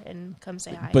over and come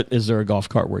say hi. But is there a golf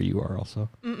cart where you are also?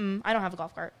 I don't have a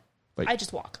golf cart. But- I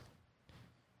just walk.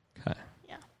 Okay.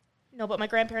 Yeah. No, but my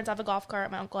grandparents have a golf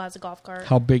cart. My uncle has a golf cart.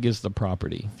 How big is the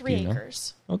property? 3 Do you know?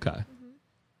 acres. Okay.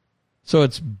 So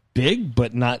it's big,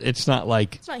 but it's not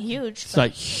like, It's not huge. it's not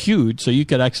huge, so you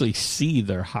could actually see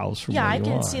their house from yeah, where I you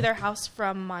can are. see their house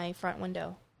from my front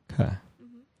window. Okay.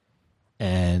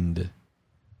 And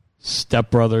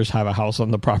stepbrothers have a house on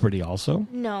the property also?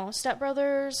 No,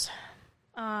 stepbrothers.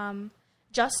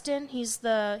 Justin, he's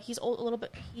old a little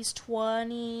bit. He's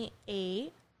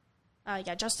 28.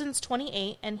 Justin's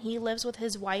 28, and he lives with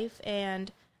his wife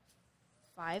and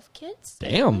 5 kids.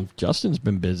 Damn, Justin's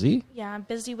been busy. Yeah, I'm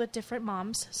busy with different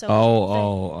moms.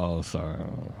 So Sorry.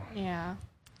 yeah,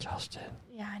 Justin.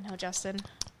 yeah, I know Justin.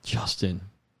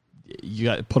 You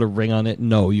got to put a ring on it?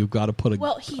 No, you've got to put a...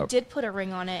 Well, he did put a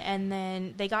ring on it, and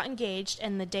then they got engaged.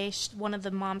 And the day one of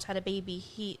the moms had a baby,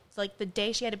 the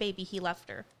day she had a baby, he left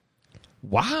her.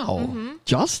 Wow.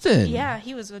 Justin. Yeah,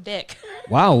 he was a dick.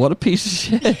 Wow, what a piece of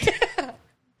shit.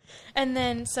 And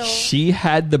then She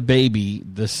had the baby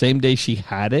the same day she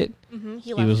had it. he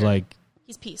He was her. like,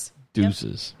 He's peace.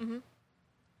 deuces. Yep.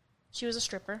 She was a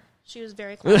stripper. She was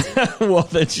very classy. Well,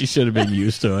 then she should have been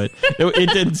used to it. It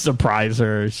didn't surprise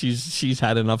her. She's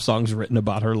had enough songs written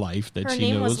about her life that Her she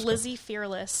name knows. was Lizzie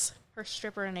Fearless. Her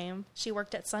stripper name. She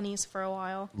worked at Sunny's for a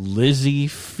while. Lizzie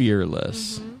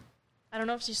Fearless. I don't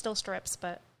know if she still strips,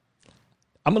 but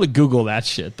I'm going to Google that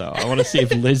shit, though. I want to see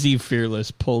if Lizzie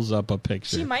Fearless pulls up a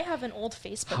picture. she might have an old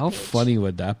Facebook How page. funny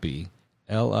would that be?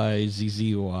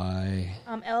 Lizzy.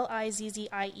 Lizzie,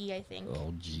 I think.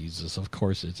 Oh, Jesus. Of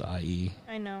course it's IE.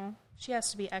 I know. She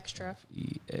has to be extra.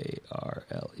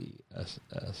 EARLESS.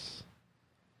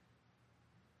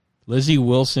 Lizzie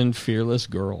Wilson, Fearless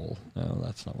Girl. No,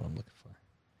 that's not what I'm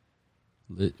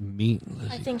looking for. Meet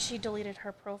Lizzie. I think she deleted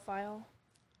her profile.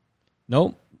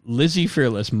 Nope. Lizzie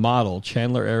Fearless, model,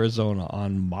 Chandler, Arizona,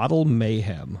 on Model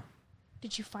Mayhem.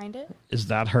 Did you find it? Is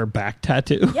that her back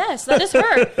tattoo? Yes, that is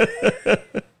her.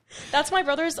 That's my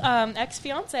brother's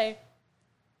ex-fiance.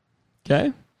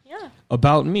 Okay. Yeah.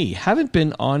 About me. Haven't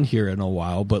been on here in a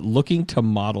while, but looking to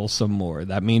model some more.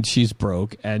 That means she's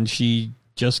broke, and she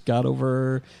just got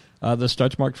over the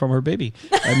stretch mark from her baby,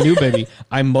 a new baby.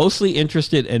 I'm mostly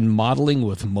interested in modeling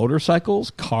with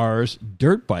motorcycles, cars,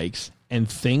 dirt bikes, and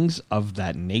things of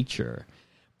that nature.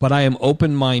 But I am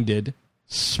open-minded,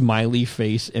 smiley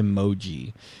face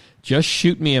emoji. Just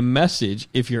shoot me a message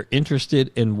if you're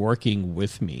interested in working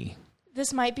with me.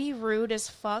 This might be rude as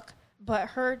fuck, but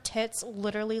her tits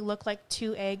literally look like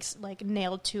 2 eggs, like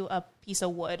nailed to a piece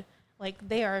of wood. Like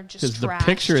they are just Because the trashed.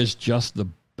 picture is just the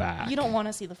back. You don't want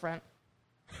to see the front.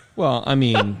 Well, I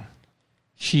mean, I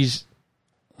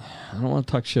don't want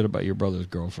to talk shit about your brother's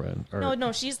girlfriend.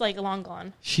 No, she's like long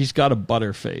gone. She's got a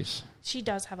butter face. She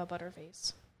does have a butter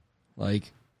face.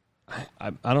 Like,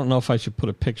 I don't know if I should put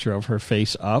a picture of her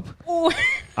face up. Ooh.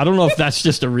 I don't know if that's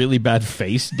just a really bad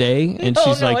face day. And Oh,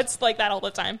 she's no, like, it's like that all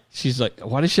the time. she's like,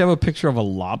 why does she have a picture of a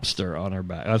lobster on her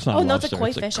back? That's not Oh, a no, lobster. it's a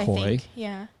koi fish, I think.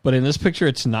 Yeah. But in this picture,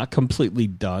 it's not completely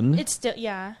done. It's still,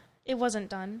 yeah, it wasn't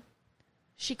done.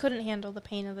 She couldn't handle the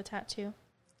pain of the tattoo.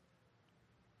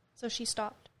 So she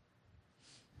stopped.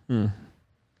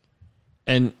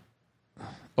 And,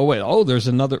 oh, wait. Oh, there's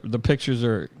another. The pictures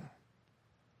are.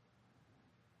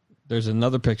 There's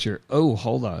another picture. Oh,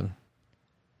 hold on.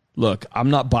 Look, I'm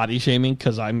not body shaming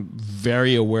because I'm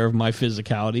very aware of my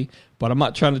physicality, but I'm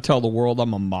not trying to tell the world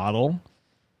I'm a model.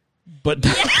 But,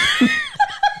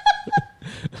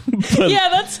 Yeah,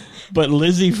 that's... but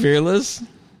Lizzie Fearless,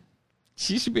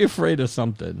 she should be afraid of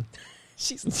something.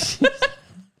 She's...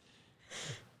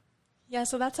 Yeah,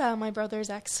 so that's my brother's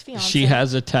ex-fiance. She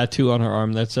has a tattoo on her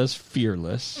arm that says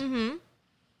Fearless. Mm-hmm.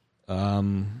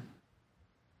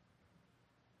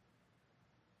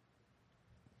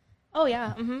 Oh,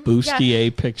 yeah. Mm-hmm. Bustier Yeah.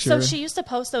 picture. So she used to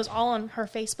post those all on her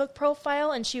Facebook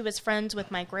profile, and she was friends with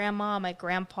my grandma, my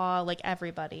grandpa, like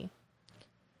everybody.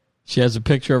 She has a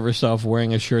picture of herself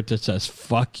wearing a shirt that says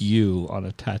 "fuck you" on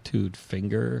a tattooed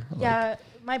finger. Yeah,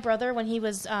 my brother, when he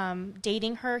was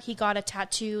dating her, he got a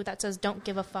tattoo that says "Don't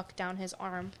give a fuck" down his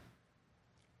arm.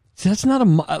 See, that's not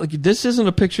this isn't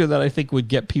a picture that I think would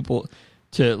get people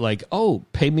to like, oh,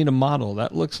 pay me to model.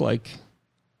 That looks like,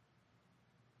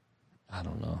 I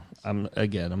don't know. I'm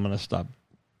going to stop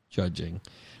judging.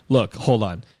 Look, hold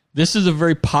on. This is a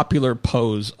very popular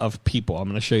pose of people. I'm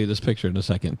going to show you this picture in a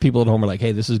second. People at home are like,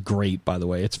 hey, this is great, by the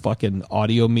way. It's fucking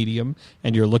audio medium,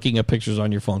 and you're looking at pictures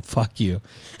on your phone. Fuck you.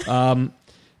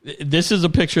 This is a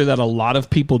picture that a lot of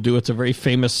people do. It's a very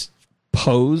famous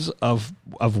pose of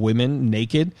women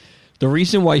naked. The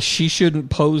reason why she shouldn't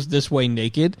pose this way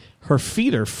naked, her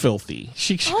feet are filthy.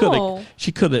 She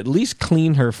could at least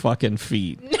clean her fucking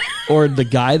feet. Or the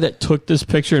guy that took this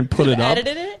picture and put it up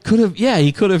edited it?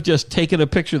 he could have just taken a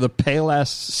picture of the pale ass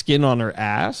skin on her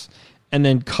ass and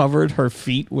then covered her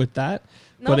feet with that.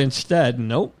 Nope. But instead,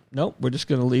 nope, we're just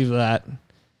going to leave that.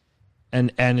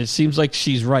 And it seems like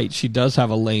she's right. She does have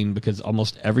a lane because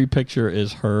almost every picture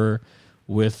is her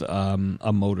with a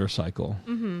motorcycle.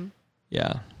 Mm-hmm.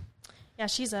 Yeah. Yeah,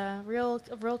 she's a real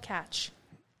catch.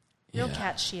 Real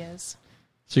catch she is.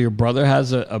 So your brother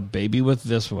has a baby with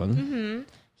this one. Mm-hmm.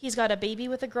 He's got a baby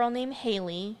with a girl named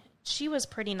Haley. She was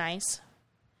pretty nice.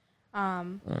 All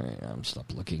right, I'm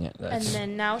stop looking at that. And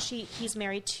then now he's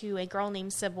married to a girl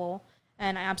named Sybil,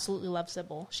 and I absolutely love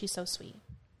Sybil. She's so sweet.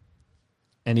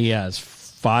 And he has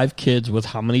 5 kids with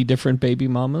how many different baby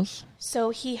mamas?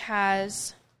 So he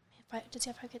has... Does he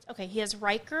have 5 kids? Okay, he has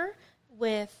Riker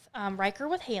with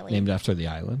Haley. Named after the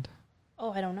island?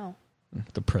 Oh, I don't know.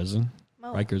 The prison?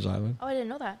 Oh. Rikers Island? Oh, I didn't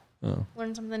know that. Oh.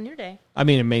 Learned something new today. I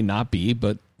mean, it may not be,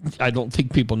 but I don't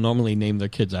think people normally name their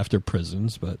kids after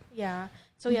prisons, but... Yeah.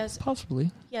 So he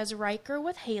has Riker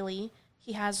with Haley.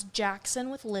 He has Jackson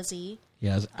with Lizzie. He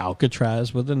has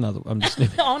Alcatraz with another... I'm just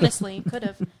Honestly, could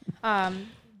have.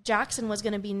 Jackson was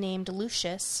going to be named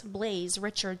Lucius Blaze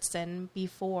Richardson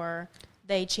before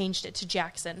they changed it to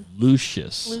Jackson.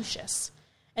 Lucius.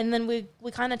 And then we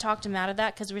kind of talked him out of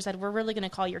that because we said, we're really going to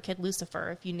call your kid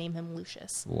Lucifer if you name him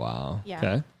Lucius. Wow. Yeah.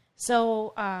 Okay.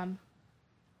 So,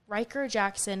 Riker,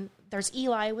 Jackson, there's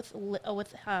Eli with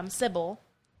Sybil.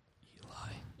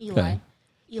 Eli. Okay.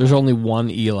 There's only one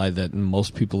Eli that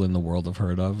most people in the world have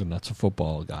heard of, and that's a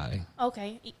football guy.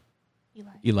 Okay.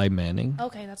 Eli Manning.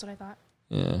 Okay, that's what I thought.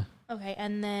 Yeah. Okay,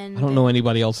 and then... I don't know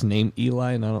anybody else named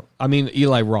Eli, and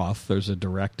Eli Roth, there's a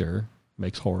director,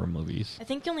 makes horror movies. I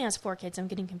think he only has 4 kids. I'm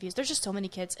getting confused. There's just so many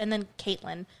kids. And then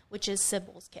Caitlin, which is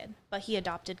Sybil's kid, but he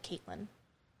adopted Caitlin.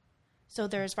 So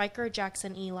there's Riker,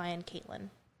 Jackson, Eli, and Caitlin.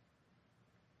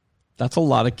 That's a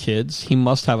lot of kids. He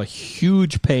must have a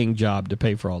huge paying job to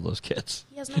pay for all those kids.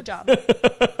 He has no job.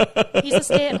 He's a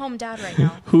stay-at-home dad right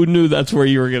now. Who knew that's where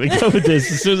you were going to go with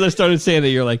this? As soon as I started saying it,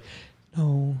 you're like,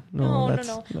 no. No.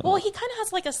 Well, he kind of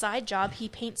has like a side job. He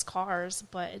paints cars,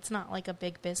 but it's not like a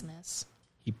big business.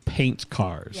 He paints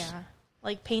cars. Yeah,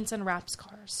 like paints and wraps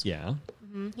cars. Yeah.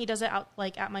 Mm-hmm. He does it out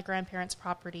like at my grandparents'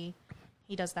 property.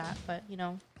 He does that, but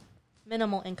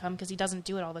minimal income because he doesn't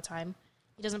do it all the time.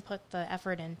 He doesn't put the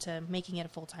effort into making it a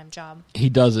full-time job. He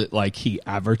does it like he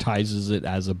advertises it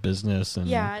as a business. And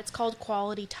yeah, it's called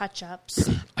Quality Touch-Ups.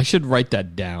 I should write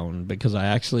that down because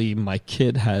my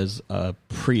kid has a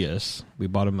Prius. We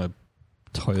bought him a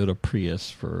Toyota Prius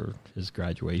for his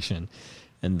graduation.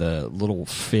 And the little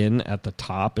fin at the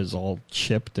top is all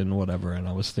chipped and whatever. And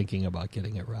I was thinking about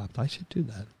getting it wrapped. I should do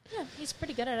that. Yeah, he's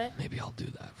pretty good at it. Maybe I'll do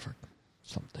that for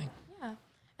something. Yeah.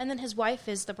 And then his wife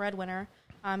is the breadwinner.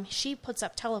 She puts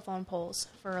up telephone poles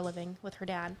for a living with her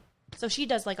dad. So she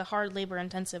does like a hard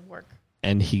labor-intensive work.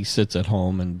 And he sits at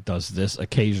home and does this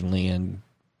occasionally and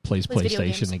plays video PlayStation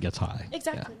games. and gets high.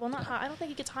 Exactly. Yeah. Well, not high. I don't think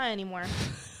he gets high anymore.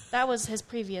 That was his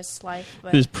previous life.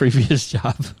 But His previous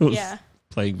job was Yeah.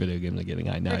 playing video games and getting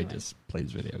high. Now Pretty he much. just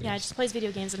plays video games. yeah, just plays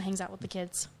video games and hangs out with the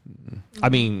kids. I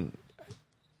mean,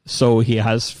 so he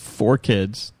has 4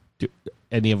 kids. Do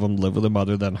any of them live with him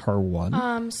other than her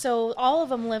one? So all of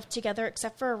them live together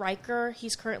except for Riker.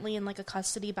 He's currently in like a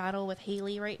custody battle with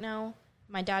Haley right now.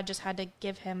 My dad just had to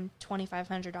give him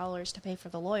 $2,500 to pay for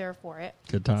the lawyer for it.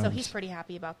 Good times. So he's pretty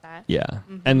happy about that. Yeah.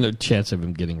 And the chance of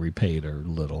him getting repaid are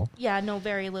little. Yeah, no,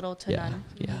 very little to Yeah. none.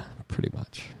 Yeah, pretty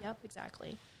much. Yep,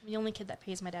 exactly. I'm the only kid that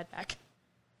pays my dad back.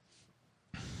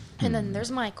 And then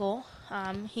there's Michael.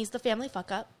 He's the family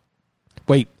fuck up.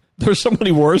 Wait, there's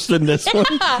somebody worse than this one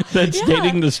that's yeah.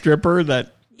 dating the stripper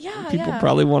that Yeah, people yeah.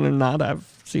 probably want to not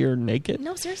see her naked.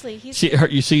 No, seriously, he's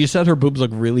You said her boobs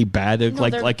look really bad. No,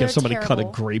 they're If somebody cut a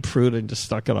terrible. grapefruit and just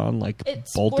stuck it on, like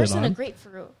it's bolted worse than a on.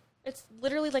 grapefruit. It's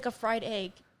literally like a fried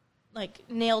egg, like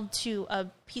nailed to a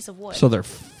piece of wood. So they're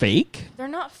fake? They're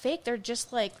not fake. They're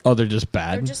just like Oh, they're just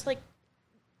bad. they're just like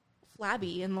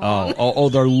flabby and long. Oh,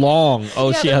 they're long.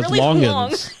 Oh, Yeah, she they're has really long.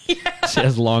 longans. She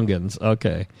has longans.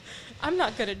 Okay. I'm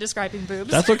not good at describing boobs.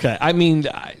 That's okay. I mean,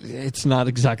 it's not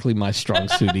exactly my strong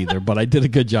suit either, but I did a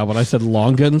good job. When I said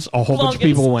longans, a whole bunch of Longans.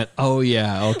 people went, oh,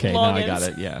 yeah, okay, now I got Longans.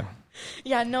 it, yeah.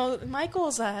 Yeah, no,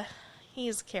 Michael's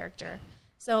he's a character.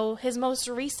 So his most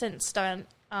recent stunt,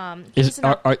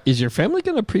 Is your family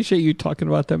going to appreciate you talking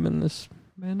about them in this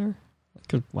manner?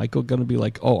 Is Michael going to be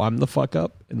like, oh, I'm the fuck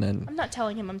up? And then, I'm not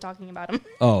telling him I'm talking about him.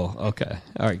 oh, okay.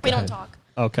 All right, go We don't ahead. talk.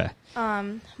 Okay.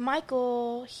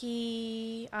 Michael,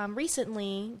 he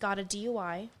recently got a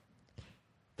DUI,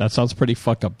 That sounds pretty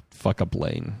fuck up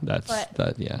lane.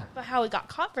 But- Yeah. but how he got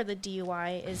caught for the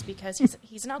DUI is because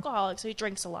he's an alcoholic, so he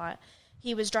drinks a lot.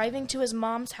 He was driving to his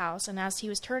mom's house, and as he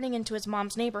was turning into his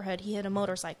mom's neighborhood, he hit a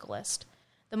motorcyclist.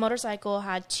 The motorcycle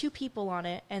had 2 people on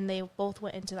it, and they both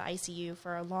went into the ICU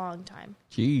for a long time.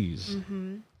 Jeez.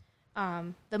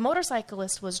 The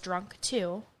motorcyclist was drunk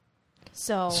too,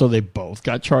 so So they both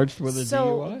got charged with a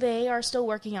DUI? they are still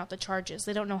working out the charges.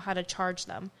 They don't know how to charge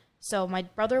them. So my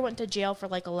brother went to jail for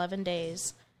like 11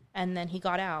 days, and then he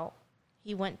got out.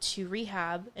 He went to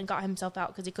rehab and got himself out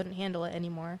because he couldn't handle it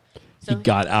anymore. So He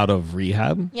got out of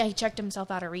rehab? yeah, he checked himself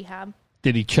out of rehab.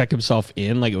 Did he check himself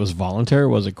in like it was voluntary or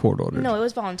was it court ordered? No, it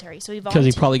was voluntary. So he Because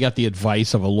volunteered. he probably got the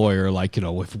advice of a lawyer, like,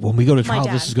 when we go to trial,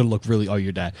 dad. this is going to look really,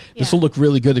 your dad. This Yeah. will look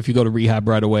really good if you go to rehab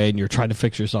right away and you're trying to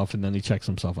fix yourself, and then he checks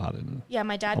himself out. Yeah,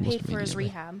 my dad almost paid for his immediately.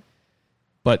 rehab.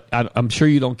 But I'm sure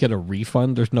you don't get a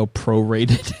refund. There's no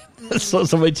prorated. So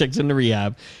somebody checks into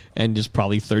rehab and just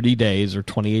probably 30 days or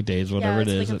 28 days, whatever Yeah,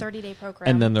 it's it is. like a 30-day program.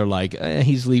 And then they're like,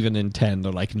 he's leaving in 10.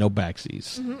 They're like, no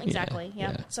backsies. Exactly.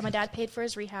 Yeah. yeah. So my dad paid for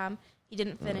his rehab. He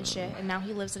didn't finish it, and now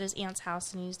he lives at his aunt's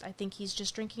house, and I think he's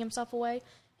just drinking himself away.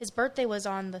 His birthday was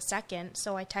on the 2nd,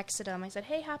 so I texted him. I said,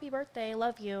 "Hey, happy birthday,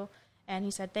 love you," and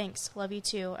he said, "Thanks, love you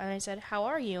too." And I said, "How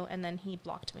are you?" And then he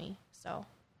blocked me. So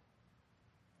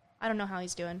I don't know how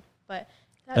he's doing, but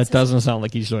That doesn't sound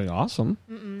like he's doing awesome.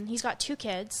 He's got 2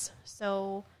 kids.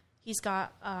 So he's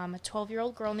got a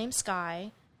 12-year-old girl named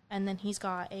Sky, and then he's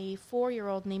got a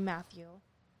 4-year-old named Matthew.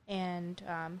 And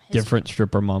his Different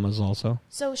stripper mamas also.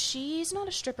 So she's not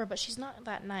a stripper, but she's not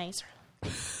that nice.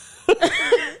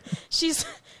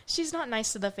 she's not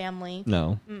nice to the family.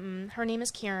 No. Her name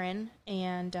is Karen,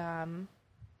 and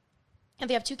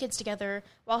they have 2 kids together.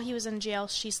 While he was in jail,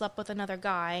 she slept with another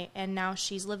guy, and now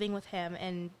she's living with him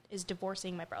and is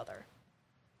divorcing my brother.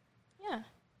 Yeah,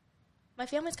 my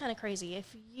family's kind of crazy.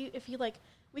 If you like,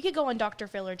 we could go on Dr.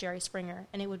 Phil or Jerry Springer,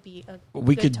 and it would be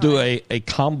We good could do time. a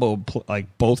combo,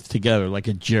 like both together, like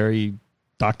a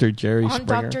Dr. Jerry on Springer.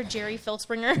 Dr. Jerry Phil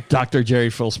Springer. Dr. Jerry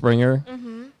Phil Springer.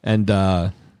 And,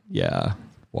 yeah,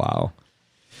 wow.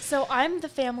 So I'm the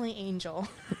family angel.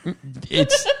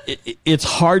 It's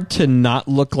hard to not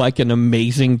look like an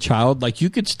amazing child. Like, you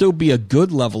could still be a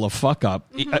good level of fuck up.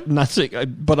 Not saying,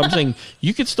 but I'm saying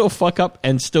you could still fuck up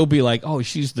and still be like, oh,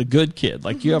 she's the good kid.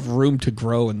 Like, you have room to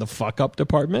grow in the fuck up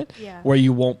department Yeah. where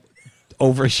you won't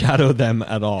overshadow them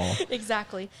at all.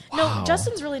 Exactly. Wow. No,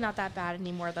 Justin's really not that bad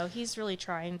anymore, though. He's really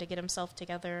trying to get himself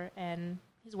together, and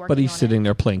he's working But he's on sitting it.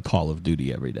 there playing Call of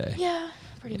Duty every day. Yeah,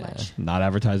 pretty Yeah. much. Not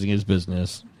advertising his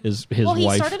business. His Well, he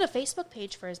wife. started a Facebook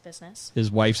page for his business.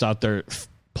 His wife's out there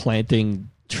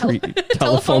planting telephone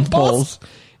Telephone poles,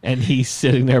 and he's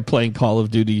sitting there playing Call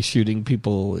of Duty, shooting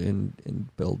people in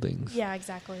buildings. Yeah,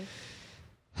 exactly.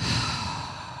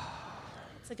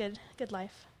 It's a good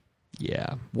life.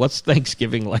 Yeah. What's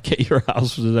Thanksgiving like at your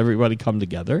house? Does everybody come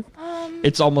together?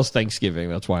 It's almost Thanksgiving.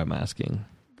 That's why I'm asking.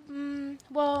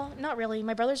 Well, not really.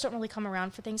 My brothers don't really come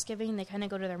around for Thanksgiving. They kind of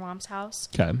go to their mom's house.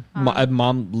 Okay.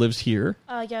 Mom lives here?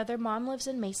 Yeah, their mom lives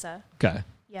in Mesa. Okay.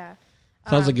 Yeah.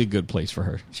 Sounds like a good place for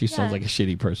her. She sounds yeah. like a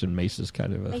shitty person. Mesa's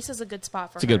kind of a... Mesa's a good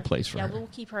spot for her. It's a good place for her. Yeah, we'll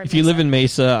keep her in If Mesa. you live in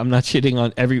Mesa, I'm not shitting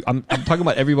on I'm talking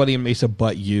about everybody in Mesa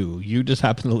but you. You just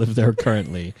happen to live there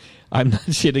currently. I'm not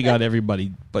shitting on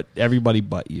everybody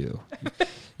but you.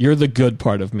 You're the good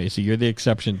part of Mesa. You're the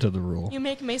exception to the rule. You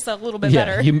make Mesa a little bit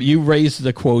better. You raise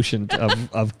the quotient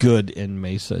of good in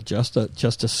Mesa just a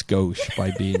skosh by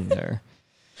being there.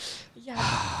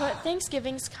 Yeah, but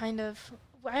Thanksgiving's kind of...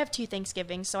 I have 2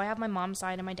 Thanksgivings, so I have my mom's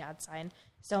side and my dad's side.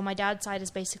 So my dad's side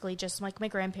is basically just like my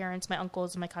grandparents, my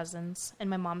uncles, and my cousins. And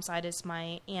my mom's side is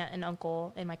my aunt and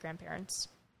uncle and my grandparents.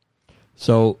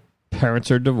 So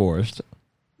parents are divorced.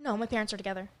 No, my parents are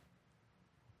together.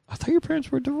 I thought your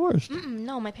parents were divorced.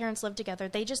 No, my parents live together.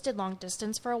 They just did long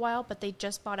distance for a while, but they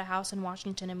just bought a house in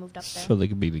Washington and moved up there. So they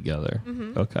could be together.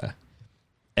 Mm-hmm. Okay.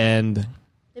 And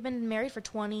they've been married for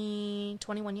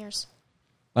 21 years.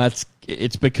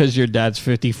 It's because your dad's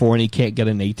 54 and he can't get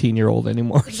an 18-year-old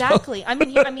anymore. Exactly. So. I mean,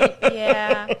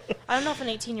 yeah. I don't know if an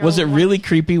 18-year-old... Was it really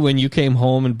creepy when you came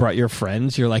home and brought your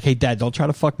friends? You're like, hey, Dad, don't try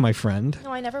to fuck my friend.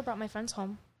 No, I never brought my friends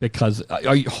home. Because,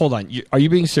 hold on, are you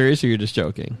being serious or you're just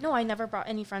joking? No, I never brought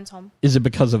any friends home. Is it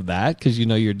because of that? Because you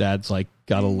know your dad's like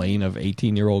got a lane of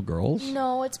 18-year-old girls?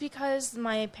 No, it's because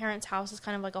my parents' house is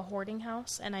kind of like a hoarding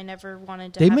house, and I never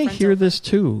wanted to They have may friends hear over. this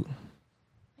too.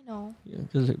 I know.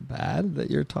 Is it bad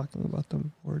that you're talking about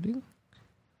them hoarding?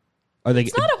 Are they?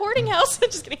 It's not a hoarding house.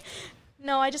 Just kidding.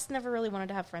 No, I just never really wanted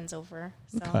to have friends over.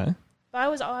 So. Okay. But I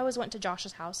always went to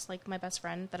Josh's house, like my best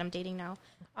friend that I'm dating now.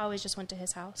 I always just went to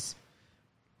his house.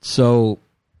 So,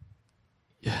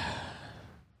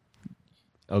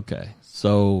 okay.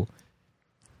 So,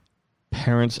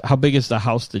 parents, how big is the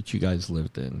house that you guys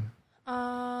lived in?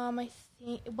 I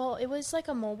think, well, it was like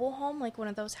a mobile home, like one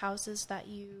of those houses that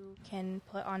you can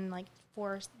put on like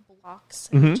 4 blocks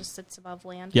and it just sits above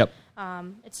land. Yep.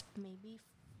 It's maybe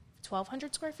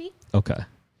 1,200 square feet. Okay.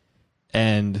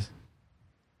 And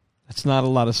that's not a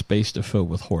lot of space to fill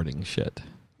with hoarding shit.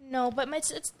 No, but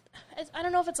it's I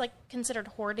don't know if it's like considered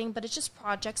hoarding, but it's just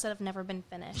projects that have never been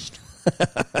finished.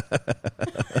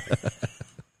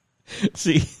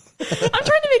 See, I'm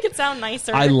trying to make it sound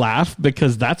nicer. I laugh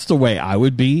because that's the way I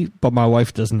would be, but my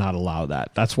wife does not allow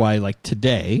that. That's why, like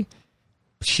today,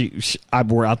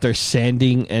 we're out there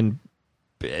sanding and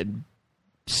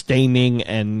staining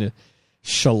and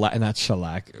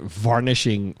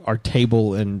varnishing our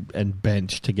table and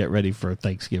bench to get ready for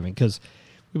Thanksgiving because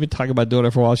we've been talking about doing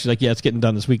it for a while. She's like, yeah, it's getting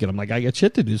done this weekend. I'm like, I got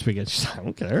shit to do this weekend. She's like, I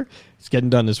don't care. It's getting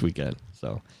done this weekend.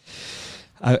 So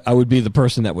I would be the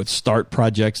person that would start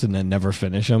projects and then never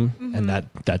finish them, and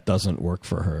that doesn't work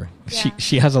for her. Yeah.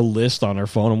 She has a list on her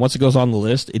phone, and once it goes on the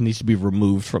list, it needs to be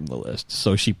removed from the list.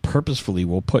 So she purposefully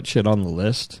will put shit on the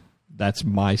list. That's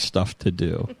my stuff to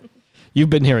do. You've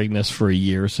been hearing this for a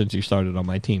year since you started on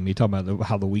my team. You talk about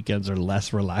how the weekends are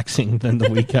less relaxing than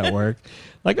the week at work.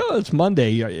 Like, oh, it's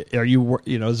Monday. Are you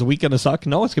is the weekend a suck?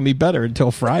 No, it's going to be better until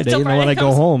Friday. And then when I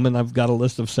go home and I've got a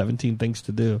list of 17 things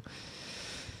to do.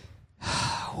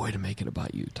 Way to make it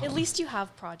about you, Tom. At least you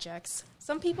have projects.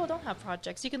 Some people don't have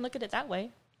projects. You can look at it that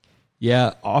way.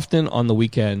 Yeah, often on the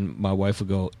weekend, my wife would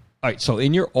go, all right, so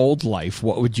in your old life,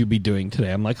 what would you be doing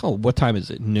today? I'm like, oh, what time is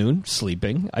it? Noon?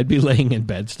 Sleeping. I'd be laying in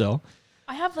bed still.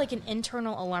 I have like an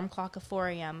internal alarm clock of 4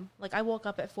 a.m. Like I woke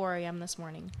up at 4 a.m. this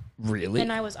morning. Really?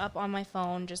 And I was up on my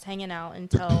phone just hanging out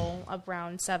until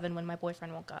around 7 when my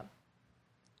boyfriend woke up.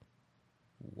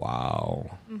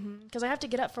 Wow. Because I have to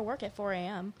get up for work at 4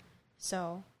 a.m.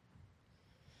 So.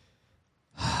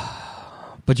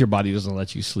 But your body doesn't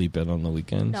let you sleep in on the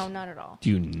weekends? No, not at all. Do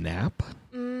you nap?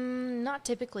 Not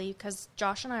typically, because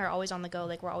Josh and I are always on the go.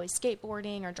 Like we're always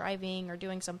skateboarding or driving or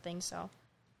doing something. So.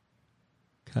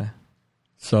 Okay.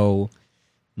 So,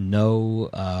 no,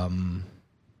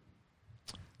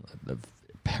 the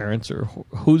parents are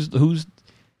who's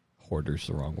hoarder's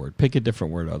the wrong word. Pick a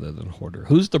different word other than hoarder.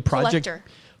 Who's the project? Collector.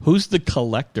 Who's the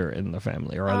collector in the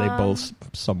family, or are they both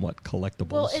somewhat collectibles?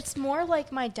 Well, it's more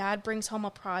like my dad brings home a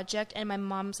project, and my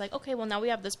mom's like, "Okay, well now we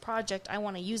have this project. I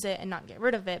want to use it and not get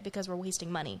rid of it because we're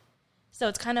wasting money." So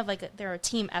it's kind of like they're a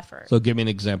team effort. So give me an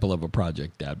example of a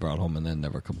project Dad brought home and then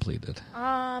never completed.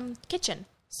 Kitchen.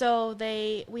 So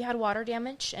we had water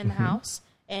damage in the house,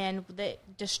 and they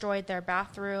destroyed their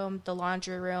bathroom, the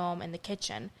laundry room, and the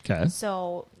kitchen. Okay.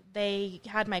 So they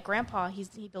had my grandpa.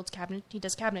 He builds cabinet. He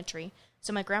does cabinetry.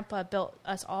 So my grandpa built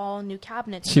us all new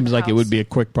cabinets. Seems like it would be a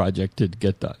quick project to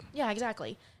get done. Yeah,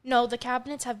 exactly. No, the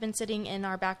cabinets have been sitting in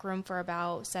our back room for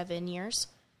about 7 years,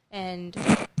 and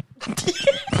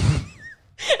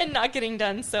and not getting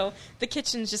done. So the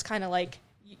kitchen's just kind of like,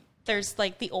 there's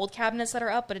like the old cabinets that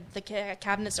are up, but the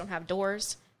cabinets don't have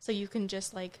doors, so you can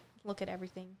just like look at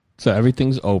everything. So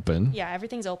everything's open. Yeah,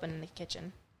 everything's open in the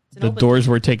kitchen. The doors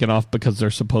were taken off because they're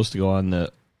supposed to go on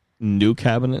the new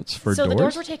cabinets for doors? So the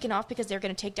doors were taken off because they're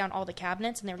going to take down all the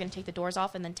cabinets, and they were going to take the doors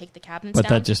off and then take the cabinets down. But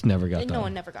that just never got done. No,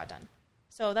 one never got done.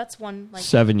 So that's one, like...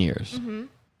 7 years. Mm-hmm.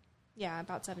 Yeah,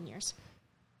 about 7 years.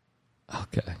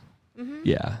 Okay. Mm-hmm.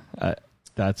 Yeah,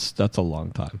 that's a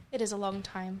long time. It is a long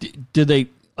time. Do they...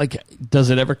 Like, does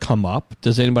it ever come up?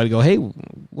 Does anybody go, hey,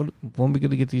 when are we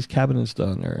going to get these cabinets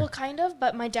done? Or well, kind of,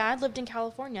 but my dad lived in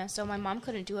California, so my mom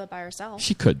couldn't do it by herself.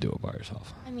 She could do it by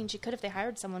herself. I mean, she could if they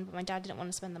hired someone, but my dad didn't want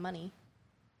to spend the money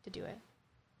to do it.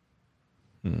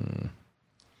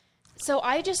 So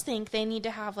I just think they need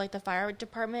to have, like, the fire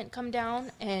department come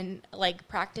down and, like,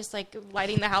 practice, like,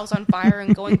 lighting the house on fire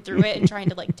and going through it and trying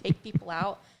to, like, take people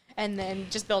out, and then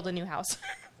just build a new house.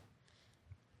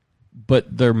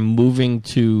 But they're moving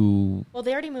to... Well,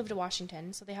 they already moved to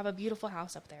Washington, so they have a beautiful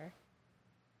house up there.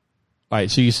 All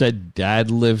right, so you said Dad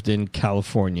lived in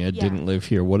California, Yeah. didn't live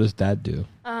here. What does Dad do?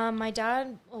 My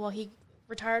dad, well, he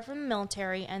retired from the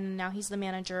military, and now he's the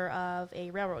manager of a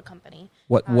railroad company.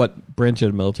 What branch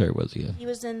of the military was he in? He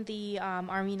was in the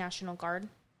Army National Guard.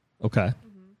 Okay.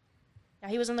 Yeah,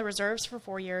 he was in the reserves for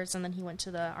 4 years, and then he went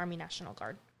to the Army National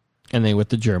Guard. And they went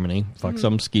to Germany, fuck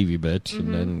some skeevy bitch,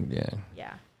 and then,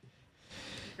 Yeah.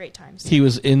 Great times. He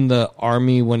was in the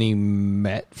Army when he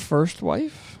met first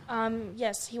wife?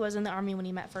 Yes, he was in the Army when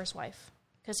he met first wife.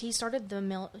 Because he started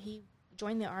he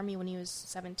joined the Army when he was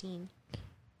 17.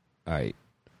 All right.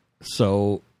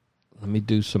 So let me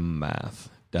do some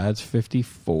math. Dad's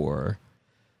 54.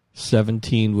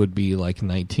 17 would be like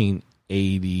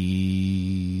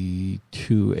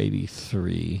 1982,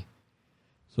 83.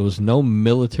 So there was no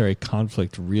military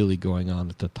conflict really going on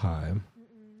at the time.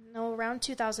 No, around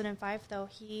 2005, though,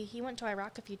 he went to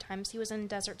Iraq a few times. He was in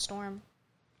Desert Storm.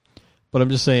 But I'm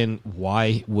just saying,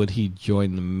 why would he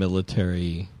join the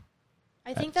military?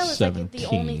 I think that was like the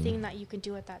only thing that you could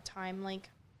do at that time. Like,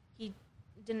 he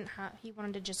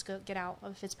wanted to just get out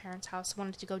of his parents' house,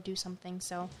 wanted to go do something,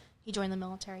 so he joined the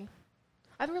military.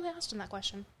 I haven't really asked him that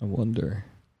question. I wonder.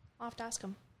 I'll have to ask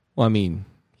him. Well, I mean,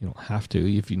 you don't have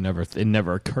to. If it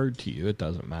never occurred to you, it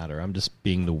doesn't matter. I'm just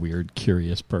being the weird,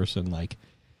 curious person. Like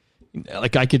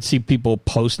I could see people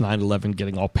post 9/11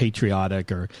 getting all patriotic,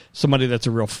 or somebody that's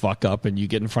a real fuck up, and you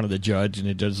get in front of the judge, and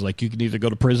the judge is like, you can either go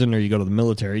to prison or you go to the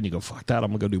military, and you go, fuck that,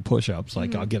 I'm going to go do push-ups.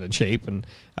 Like, I'll get in shape, and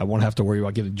I won't have to worry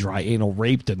about getting dry anal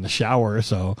raped in the shower.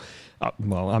 So,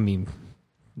 well, I mean,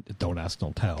 don't ask,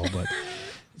 don't tell. But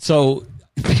so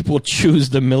people choose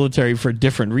the military for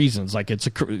different reasons. Like,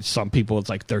 some people, it's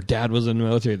like their dad was in the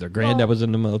military, their granddad was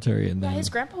in the military, and then his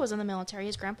grandpa was in the military.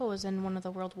 His grandpa was in one of the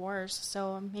world wars,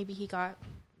 so maybe he got,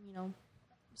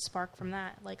 spark from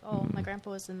that. Like, oh, my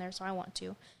grandpa was in there, so I want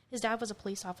to. His dad was a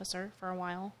police officer for a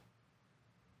while.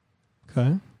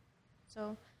 Okay.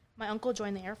 So my uncle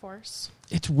joined the Air Force.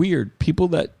 It's weird. People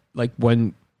that, like,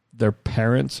 when their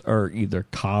parents are either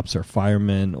cops or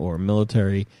firemen or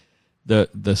military,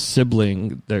 the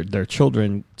sibling, their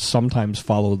children sometimes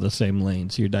follow the same lane.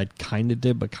 So your dad kind of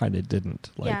did, but kind of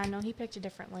didn't. Like, yeah, no, he picked a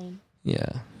different lane.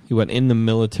 Yeah. He went in the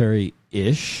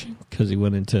military-ish because he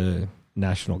went into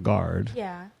National Guard.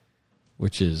 Yeah.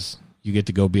 Which is, you get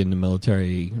to go be in the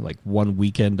military like one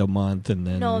weekend a month, and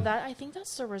then... No, I think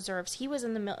that's the reserves. He was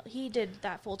in the he did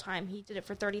that full time. He did it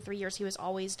for 33 years. He was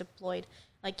always deployed.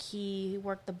 Like, he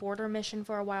worked the border mission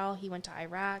for a while. He went to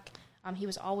Iraq. He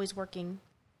was always working.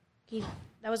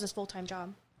 That was his full-time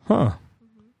job. Huh.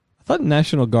 I thought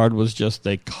National Guard was just,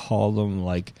 they call them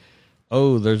like,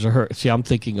 oh, there's a hurricane. See, I'm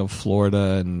thinking of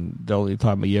Florida, and the only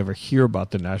time you ever hear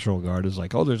about the National Guard is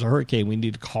like, oh, there's a hurricane. We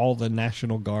need to call the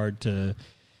National Guard to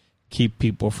keep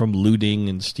people from looting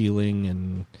and stealing.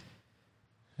 And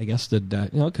I guess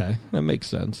okay, that makes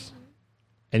sense.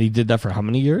 And he did that for how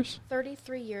many years?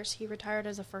 33 years. He retired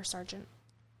as a first sergeant.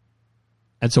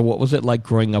 And so what was it like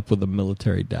growing up with a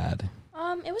military dad?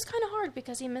 It was kind of hard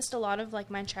because he missed a lot of,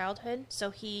 like, my childhood. So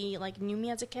he, like, knew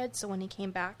me as a kid. So when he came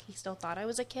back, he still thought I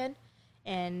was a kid.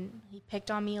 And he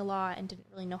picked on me a lot and didn't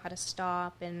really know how to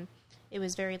stop. And it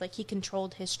was very, like, he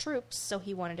controlled his troops, so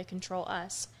he wanted to control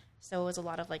us. So it was a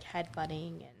lot of, like,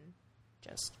 headbutting and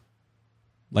just...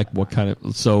 Like, what kind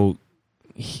of... So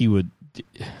he would...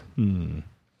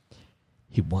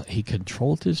 he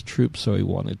controlled his troops, so he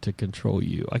wanted to control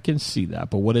you. I can see that,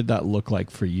 but what did that look like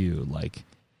for you? Like,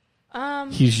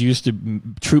 he's used to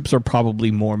troops are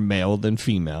probably more male than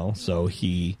female, so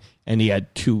he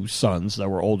had 2 sons that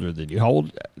were older than you. How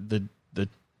old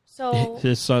So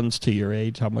his sons to your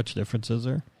age? How much difference is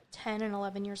there? 10 and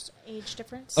 11 years age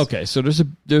difference. Okay, so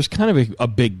there's kind of a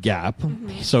big gap.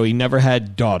 So he never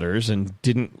had daughters and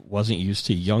wasn't used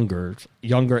to younger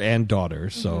and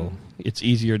daughters. So it's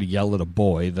easier to yell at a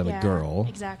boy than a girl.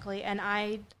 Exactly. And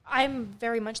I'm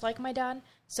very much like my dad.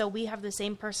 So we have the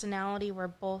same personality. We're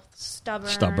both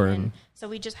stubborn. And so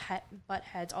we just butt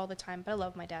heads all the time. But I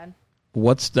love my dad.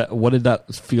 What did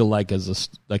that feel like as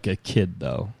a kid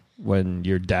though? When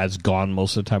your dad's gone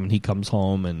most of the time and he comes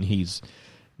home and he's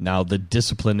now the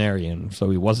disciplinarian,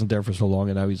 so he wasn't there for so long,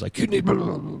 and now he's like, you need.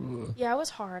 Yeah, it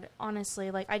was hard, honestly.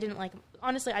 Like I didn't like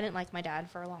my dad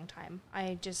for a long time.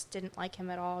 I just didn't like him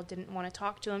at all. Didn't want to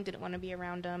talk to him. Didn't want to be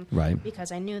around him. Right.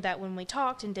 Because I knew that when we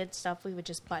talked and did stuff, we would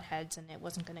just butt heads, and it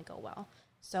wasn't going to go well.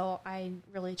 So I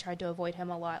really tried to avoid him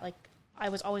a lot. Like I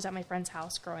was always at my friend's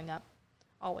house growing up,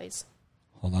 always.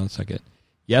 Hold on a second.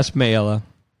 Yes, Mayella.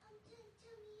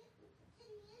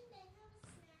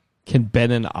 Can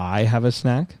Ben and I have a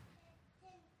snack?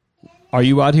 Are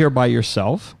you out here by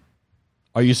yourself?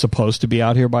 Are you supposed to be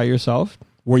out here by yourself?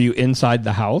 Were you inside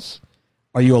the house?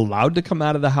 Are you allowed to come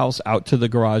out of the house out to the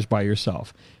garage by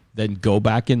yourself? Then go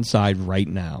back inside right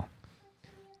now.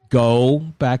 Go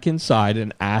back inside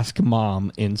and ask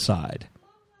Mom inside.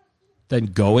 Then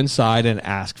go inside and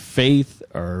ask Faith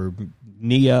or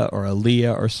Nia or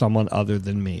Aaliyah or someone other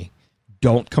than me.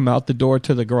 Don't come out the door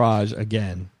to the garage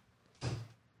again.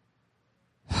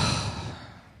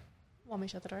 Want me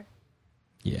to shut the door?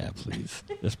 Yeah, please.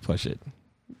 Just push it.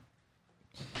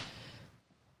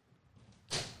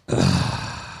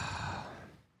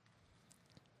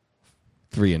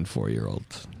 3 and 4 year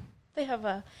olds. They have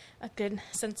a good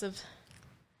sense of...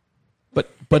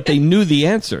 But they knew the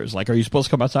answers. Like, are you supposed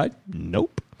to come outside?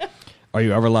 Nope. Are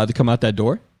you ever allowed to come out that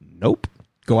door? Nope.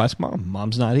 Go ask Mom.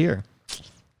 Mom's not here.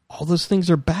 All those things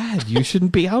are bad. You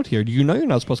shouldn't be out here. You know you're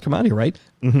not supposed to come out here, right?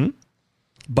 Mm-hmm.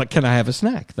 But can I have a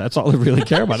snack? That's all I really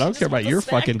care about. I don't care about your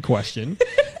fucking question.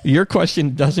 Your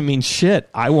question doesn't mean shit.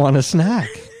 I want a snack.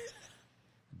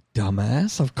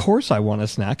 Dumbass. Of course I want a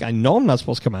snack. I know I'm not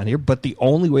supposed to come out here, but the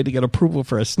only way to get approval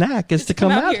for a snack is to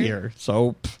come out here.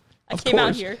 So, of course.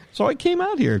 Out here. So I came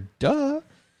out here. Duh.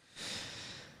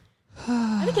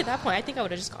 I think at that point, I think I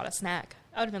would have just got a snack.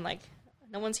 I would have been like,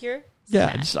 no one's here?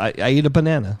 Yeah, I ate a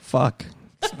banana. Fuck.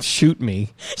 Shoot me.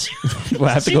 Do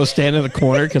I have to go stand in the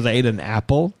corner because I ate an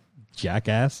apple?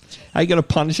 Jackass. How you going to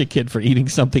punish a kid for eating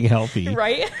something healthy?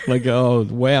 Right? Like, oh,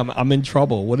 wham, I'm in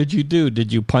trouble. What did you do?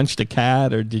 Did you punch the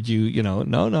cat or did you,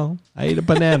 no. I ate a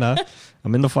banana.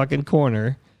 I'm in the fucking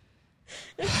corner.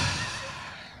 I'm going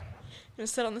to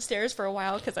sit on the stairs for a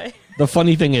while because I... The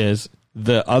funny thing is,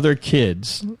 the other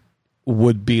kids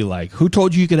would be like, who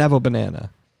told you could have a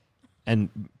banana? And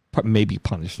maybe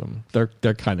punish them.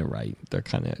 They're kind of right. They're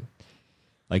kind of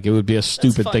like, it would be a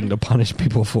stupid thing to punish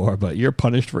people for, but you're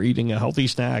punished for eating a healthy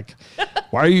snack.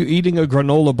 Why are you eating a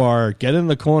granola bar? Get in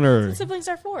the corner. That's what siblings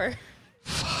are for.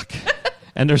 Fuck.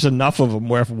 And there's enough of them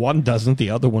where if one doesn't, the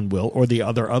other one will, or the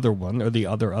other one, or the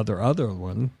other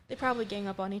one. They probably gang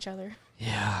up on each other.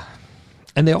 Yeah.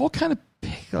 And they all kind of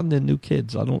pick on the new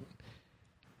kids.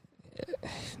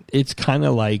 It's kind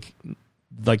of like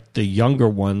the younger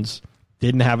ones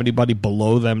didn't have anybody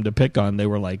below them to pick on. They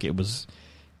were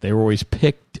always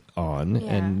picked on,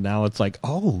 and now it's like,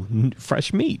 oh,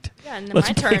 fresh meat. Yeah, and then my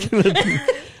turn.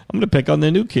 I'm going to pick on the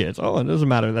new kids. Oh, it doesn't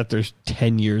matter that there's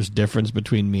 10 years difference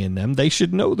between me and them. They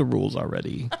should know the rules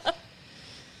already.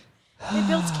 It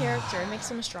builds character. It makes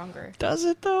them stronger. Does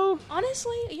it, though?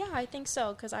 Honestly, yeah, I think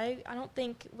so. Because I don't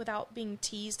think without being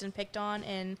teased and picked on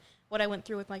and what I went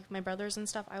through with my brothers and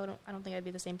stuff, I don't think I'd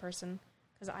be the same person.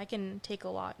 Because I can take a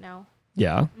lot now.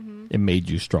 Yeah, It made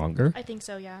you stronger. I think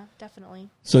so, yeah, definitely.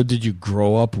 So did you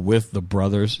grow up with the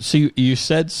brothers? So you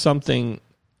said something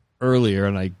earlier,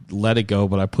 and I let it go,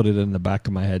 but I put it in the back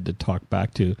of my head to talk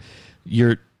back to.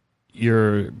 Your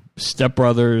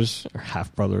stepbrothers or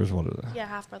half-brothers? What are they? Yeah,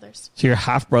 half-brothers. So your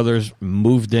half-brothers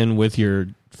moved in with your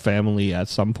family at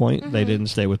some point? Mm-hmm. They didn't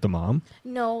stay with the mom?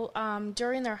 No,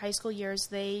 during their high school years,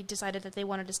 they decided that they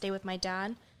wanted to stay with my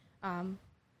dad.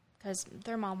 Because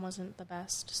their mom wasn't the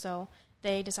best, so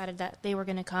they decided that they were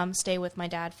going to come stay with my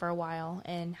dad for a while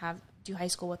and do high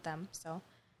school with them. So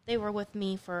they were with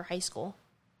me for high school.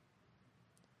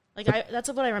 That's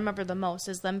what I remember the most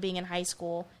is them being in high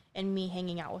school and me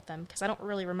hanging out with them because I don't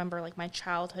really remember my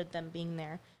childhood them being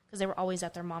there because they were always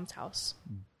at their mom's house.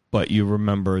 but you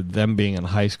remember them being in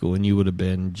high school, and you would have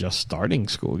been just starting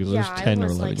school because it was 10 I or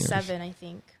was 11 like years. 7, I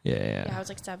think. Yeah. Yeah, I was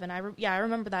like 7. I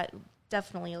remember that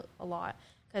definitely a lot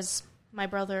because my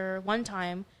brother, one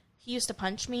time, he used to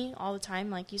punch me all the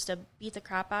time. Like, he used to beat the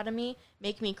crap out of me,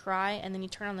 make me cry, and then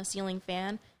he'd turn on the ceiling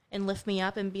fan and lift me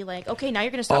up and be like, okay, now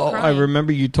you're going to stop crying. I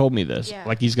remember you told me this. Yeah.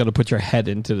 Like, he's going to put your head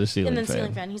into the ceiling And then fan.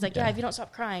 ceiling fan. He's like, yeah, if you don't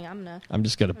stop crying, I'm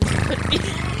just going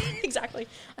to... Exactly.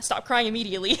 I stopped crying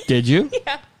immediately. Did you?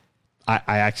 Yeah.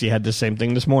 I actually had the same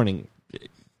thing this morning.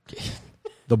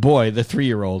 The boy, the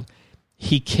 3-year-old,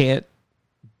 he can't...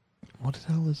 What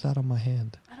the hell is that on my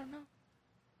hand? I don't know.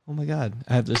 Oh, my God.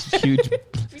 I have this huge...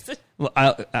 Well,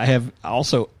 I have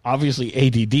also, obviously,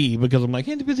 ADD because I'm like,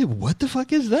 hey, what the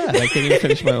fuck is that? I can't even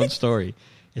finish my own story.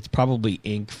 It's probably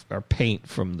ink or paint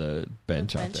from the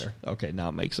bench out there. Okay, now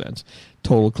it makes sense.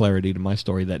 Total clarity to my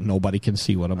story that nobody can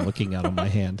see what I'm looking at on my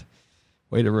hand.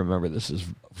 Way to remember this is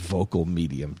vocal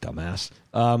medium, dumbass.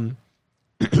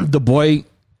 The boy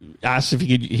asks if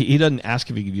he doesn't ask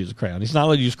if he could use a crayon. He's not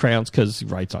allowed to use crayons because he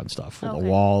writes on stuff. The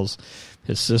walls,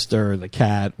 his sister, the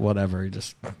cat, whatever.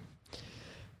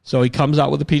 So he comes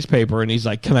out with a piece of paper and he's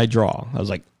like, can I draw? I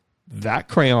was like, that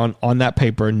crayon on that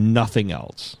paper, nothing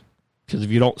else. Because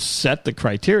if you don't set the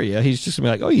criteria, he's just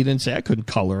going to be like, oh, you didn't say I couldn't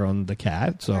color on the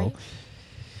cat. So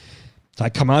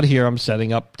I come out here, I'm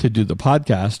setting up to do the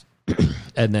podcast.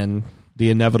 And then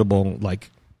the inevitable, like,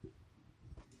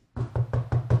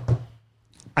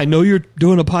 I know you're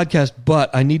doing a podcast,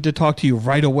 but I need to talk to you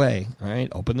right away. All right,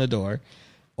 open the door.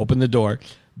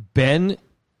 Ben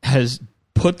has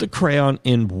put the crayon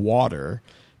in water,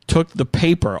 took the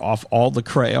paper off all the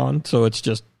crayon, so it's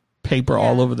just paper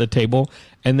all over the table,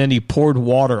 and then he poured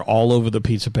water all over the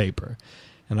piece of paper.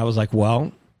 And I was like,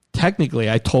 well,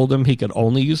 technically, I told him he could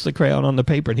only use the crayon on the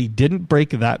paper, and he didn't break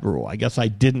that rule. I guess I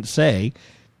didn't say,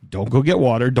 don't go get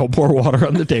water, don't pour water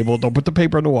on the table, don't put the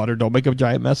paper in the water, don't make a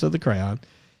giant mess of the crayon.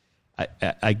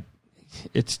 I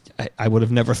would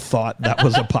have never thought that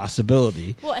was a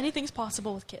possibility. Well, anything's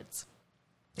possible with kids.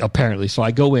 Apparently. So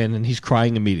I go in, and he's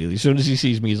crying immediately. As soon as he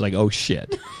sees me, he's like, oh,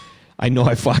 shit. I know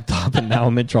I fucked up, and now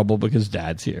I'm in trouble because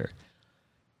Dad's here.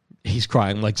 He's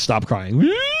crying. I'm like, stop crying.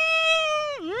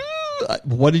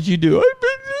 What did you do?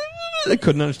 I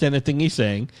couldn't understand a thing he's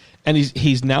saying. And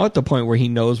he's now at the point where he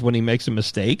knows when he makes a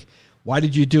mistake. Why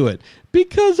did you do it?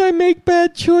 Because I make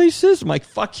bad choices. I'm like,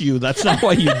 fuck you. That's not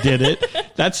why you did it.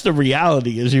 That's the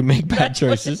reality is you make bad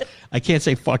choices. I can't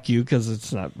say fuck you because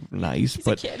it's not nice. He's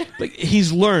but a kid. But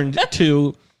he's learned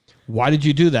to, why did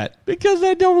you do that? Because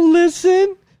I don't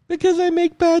listen. Because I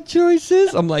make bad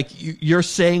choices. I'm like, you're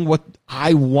saying what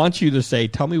I want you to say.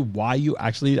 Tell me why you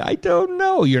actually, I don't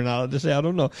know. You're not allowed to say, I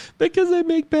don't know. Because I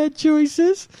make bad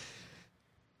choices.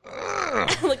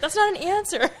 Like, that's not an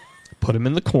answer. Put him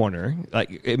in the corner.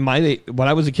 Like when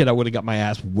I was a kid, I would have got my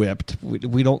ass whipped.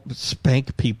 We don't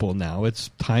spank people now. It's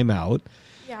timeout.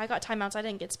 Yeah, I got timeouts. I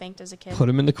didn't get spanked as a kid. Put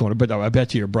him in the corner. But I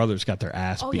bet you your brothers got their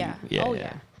ass beat.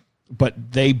 Yeah.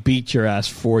 But they beat your ass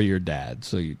for your dad,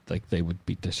 so they would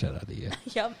beat the shit out of you.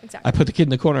 Yep, exactly. I put the kid in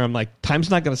the corner. I'm like, time's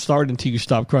not going to start until you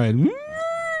stop crying.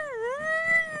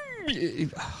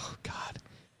 Oh God,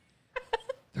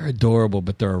 they're adorable,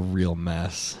 but they're a real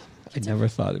mess. I never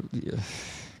thought it.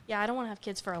 Yeah, I don't want to have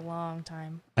kids for a long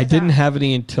time. I didn't have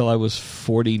any until I was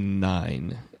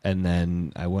 49, and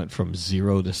then I went from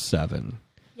 0 to 7.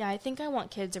 Yeah, I think I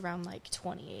want kids around like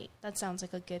 28. That sounds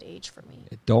like a good age for me.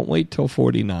 Don't wait till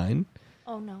 49.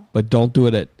 Oh, no. But don't do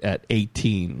it at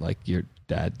 18 like your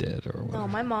dad did or whatever. No,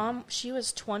 my mom, she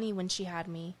was 20 when she had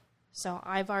me. So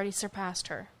I've already surpassed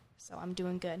her. So I'm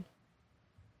doing good.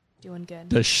 Doing good.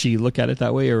 Does she look at it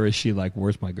that way, or is she like,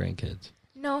 where's my grandkids?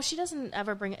 No, she doesn't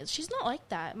ever bring it. She's not like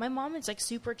that. My mom is like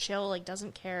super chill, like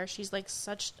doesn't care. She's like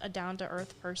such a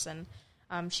down-to-earth person.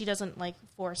 She doesn't like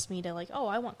force me to like, oh,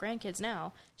 I want grandkids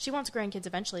now. She wants grandkids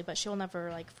eventually, but she'll never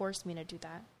like force me to do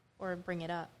that or bring it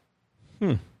up.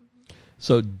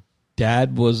 So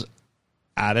dad was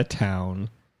out of town.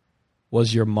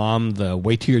 Was your mom the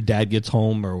wait till your dad gets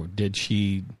home, or did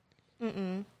she?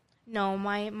 No,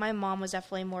 my mom was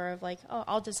definitely more of like, oh,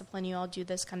 I'll discipline you. I'll do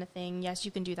this kind of thing. Yes,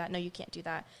 you can do that. No, you can't do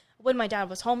that. When my dad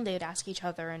was home, they would ask each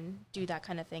other and do that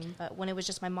kind of thing. But when it was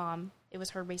just my mom, it was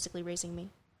her basically raising me.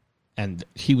 And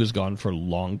he was gone for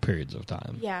long periods of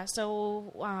time. Yeah,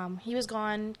 so he was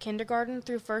gone kindergarten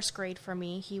through first grade for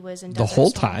me. He was in The Desert whole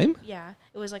Storm. time? Yeah,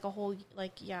 it was like a whole,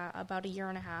 about a year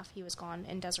and a half he was gone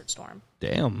in Desert Storm.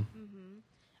 Damn.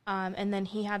 And then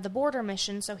he had the border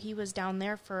mission, so he was down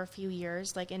there for a few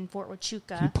years, like in Fort Can you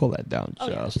Huachuca. pull that down Oh,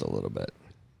 yeah. just a little bit?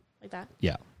 Like that?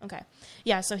 Yeah. Okay.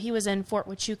 Yeah, so he was in Fort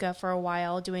Huachuca for a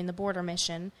while doing the border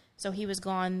mission. So he was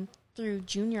gone through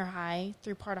junior high,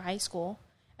 through part of high school.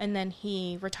 And then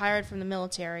he retired from the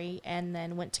military and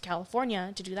then went to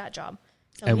California to do that job.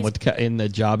 So and in the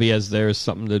job he has there is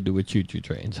something to do with choo-choo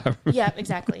trains. Yeah,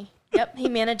 exactly. Yep, he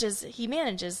manages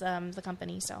the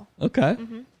company. So okay.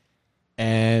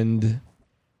 And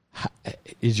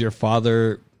is your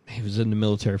father? He was in the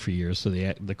military for years, so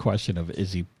the question of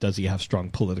does he have strong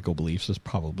political beliefs is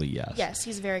probably yes. Yes,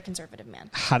 he's a very conservative man.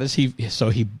 How does he? So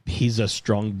he's a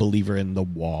strong believer in the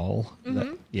wall.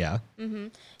 Yeah.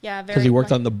 Yeah, because he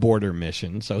worked on the border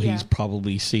mission, so he's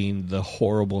probably seen the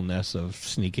horribleness of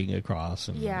sneaking across.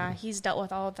 And yeah, he's dealt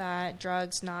with all of that.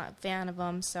 Drugs, not a fan of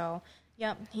them. So,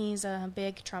 yep, he's a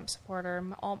big Trump supporter.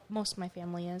 Most of my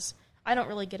family is. I don't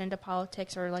really get into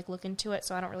politics or like look into it,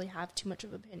 so I don't really have too much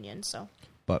of an opinion. So.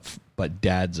 But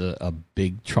Dad's a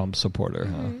big Trump supporter,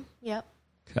 huh? Yep.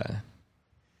 Okay.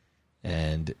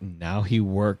 And now he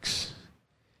works.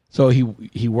 So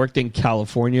he worked in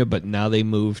California, but now they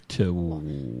moved to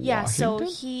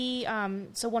Washington?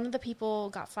 So one of the people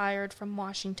got fired from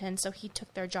Washington, so he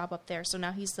took their job up there. So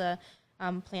now he's the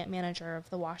plant manager of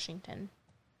the Washington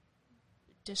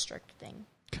district thing.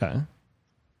 Okay.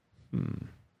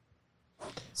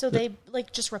 So they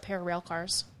just repair rail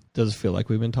cars. Does it feel like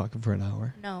we've been talking for an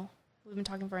hour? No. We've been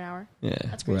talking for an hour. Yeah,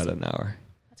 that's crazy. We're at an hour.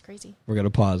 That's crazy. We're going to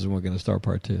pause and we're going to start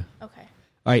part 2. Okay. All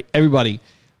right, everybody.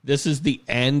 This is the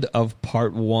end of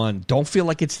part 1. Don't feel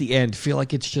like it's the end. Feel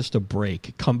like it's just a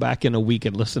break. Come back in a week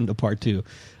and listen to part 2.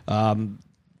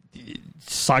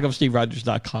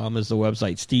 SagaofSteveRogers.com is the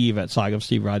website.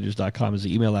 Steve@SagaofSteveRogers.com is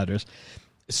the email address.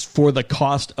 It's for the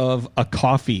cost of a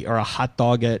coffee or a hot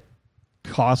dog at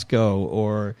Costco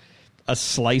or a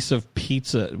slice of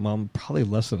pizza. Well, probably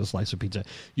less than a slice of pizza.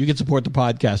 You can support the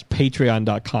podcast.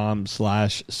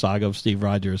 Patreon.com/Saga of Steve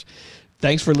Rogers.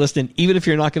 Thanks for listening. Even if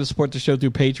you're not going to support the show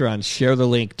through Patreon, share the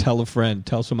link. Tell a friend.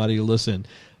 Tell somebody to listen.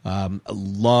 I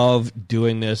love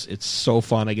doing this. It's so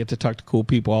fun. I get to talk to cool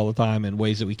people all the time in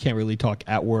ways that we can't really talk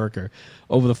at work or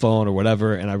over the phone or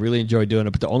whatever, and I really enjoy doing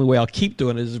it. But the only way I'll keep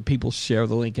doing it is if people share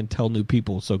the link and tell new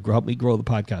people. So help me grow the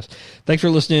podcast. Thanks for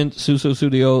listening. Suso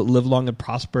Studio. Live long and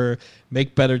prosper.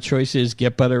 Make better choices.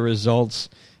 Get better results.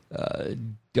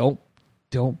 Don't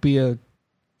be a...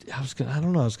 I was going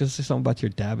to say something about your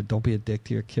dad, but don't be a dick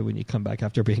to your kid when you come back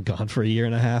after being gone for a year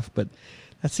and a half. But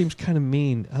that seems kind of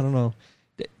mean. I don't know.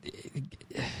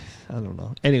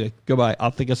 Anyway, goodbye.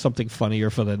 I'll think of something funnier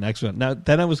for the next one. Now,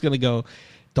 then I was going to go,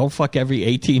 don't fuck every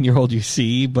 18-year-old you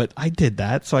see, but I did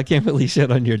that, so I can't really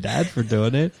shit on your dad for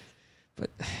doing it.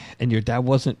 And your dad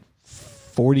wasn't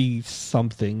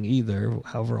 40-something either,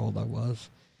 however old I was.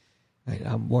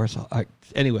 I'm worse.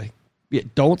 Anyway,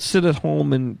 don't sit at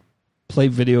home and play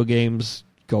video games.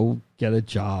 Go get a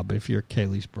job if you're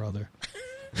Kaylee's brother.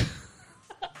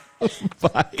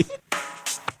 Bye.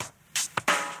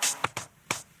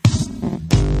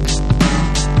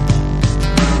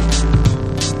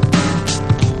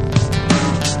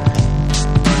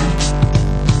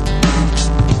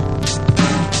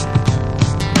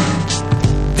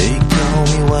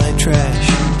 Trash,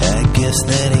 I guess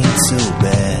that ain't so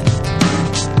bad.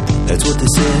 That's what they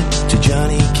said to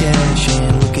Johnny Cash,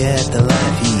 and look at the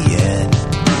life he had.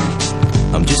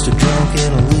 I'm just a drunk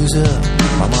and a loser.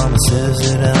 My mama says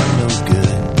that I'm no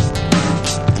good,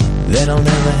 that I'll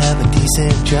never have a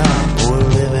decent job or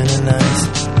live in a nice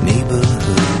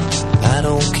neighborhood. I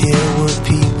don't care what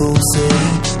people say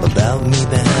about me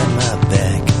behind my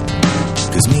back,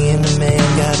 'cause me and the man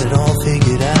got it all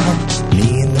figured out.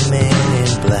 Me and the man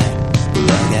in black. Well,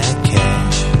 I got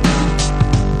cash.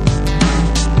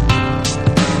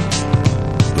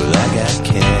 Well, I got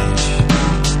cash.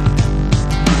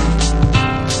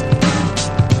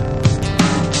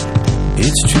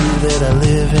 It's true that I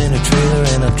live in a trailer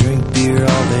and I drink beer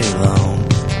all day long,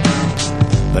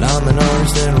 but I'm an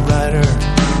artist and a writer,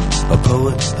 a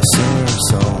poet, a singer of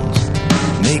songs.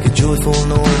 Make a joyful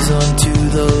noise unto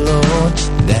the Lord.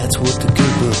 That's what the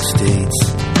good book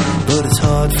states. But it's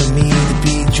hard for me to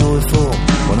be joyful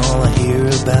when all I hear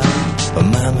about are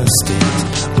my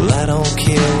mistakes. Well, I don't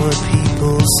care what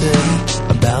people say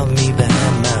about me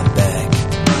behind my back,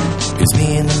 'cause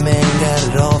me and the man got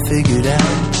it all figured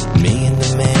out. Me and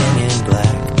the man in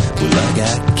black. Well, I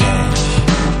got cash.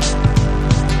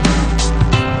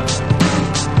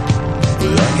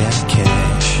 Well, I got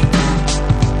cash.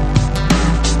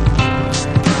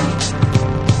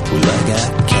 Well, I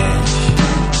got cash.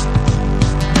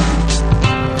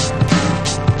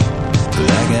 Well,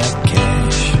 I got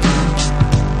cash.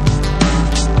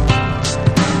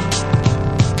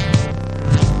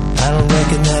 I don't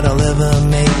reckon that I'll ever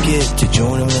make it to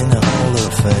join him in the Hall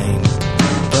of Fame,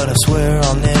 but I swear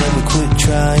I'll never quit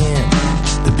trying.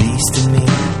 The beast in me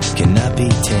cannot be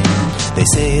tamed. They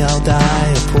say I'll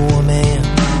die a poor man,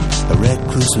 a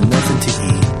recluse with nothing to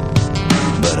eat.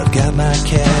 But I've got my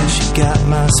cash, got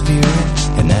my spirit,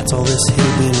 and that's all this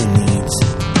hillbilly needs.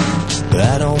 But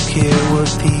I don't care what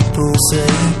people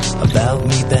say about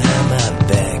me behind my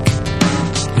back.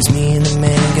 'Cause me and the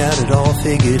man got it all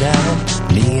figured out.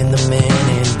 Me and the man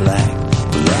in black.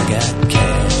 Well, I got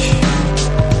cash.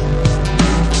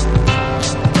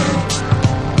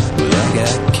 Well, I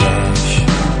got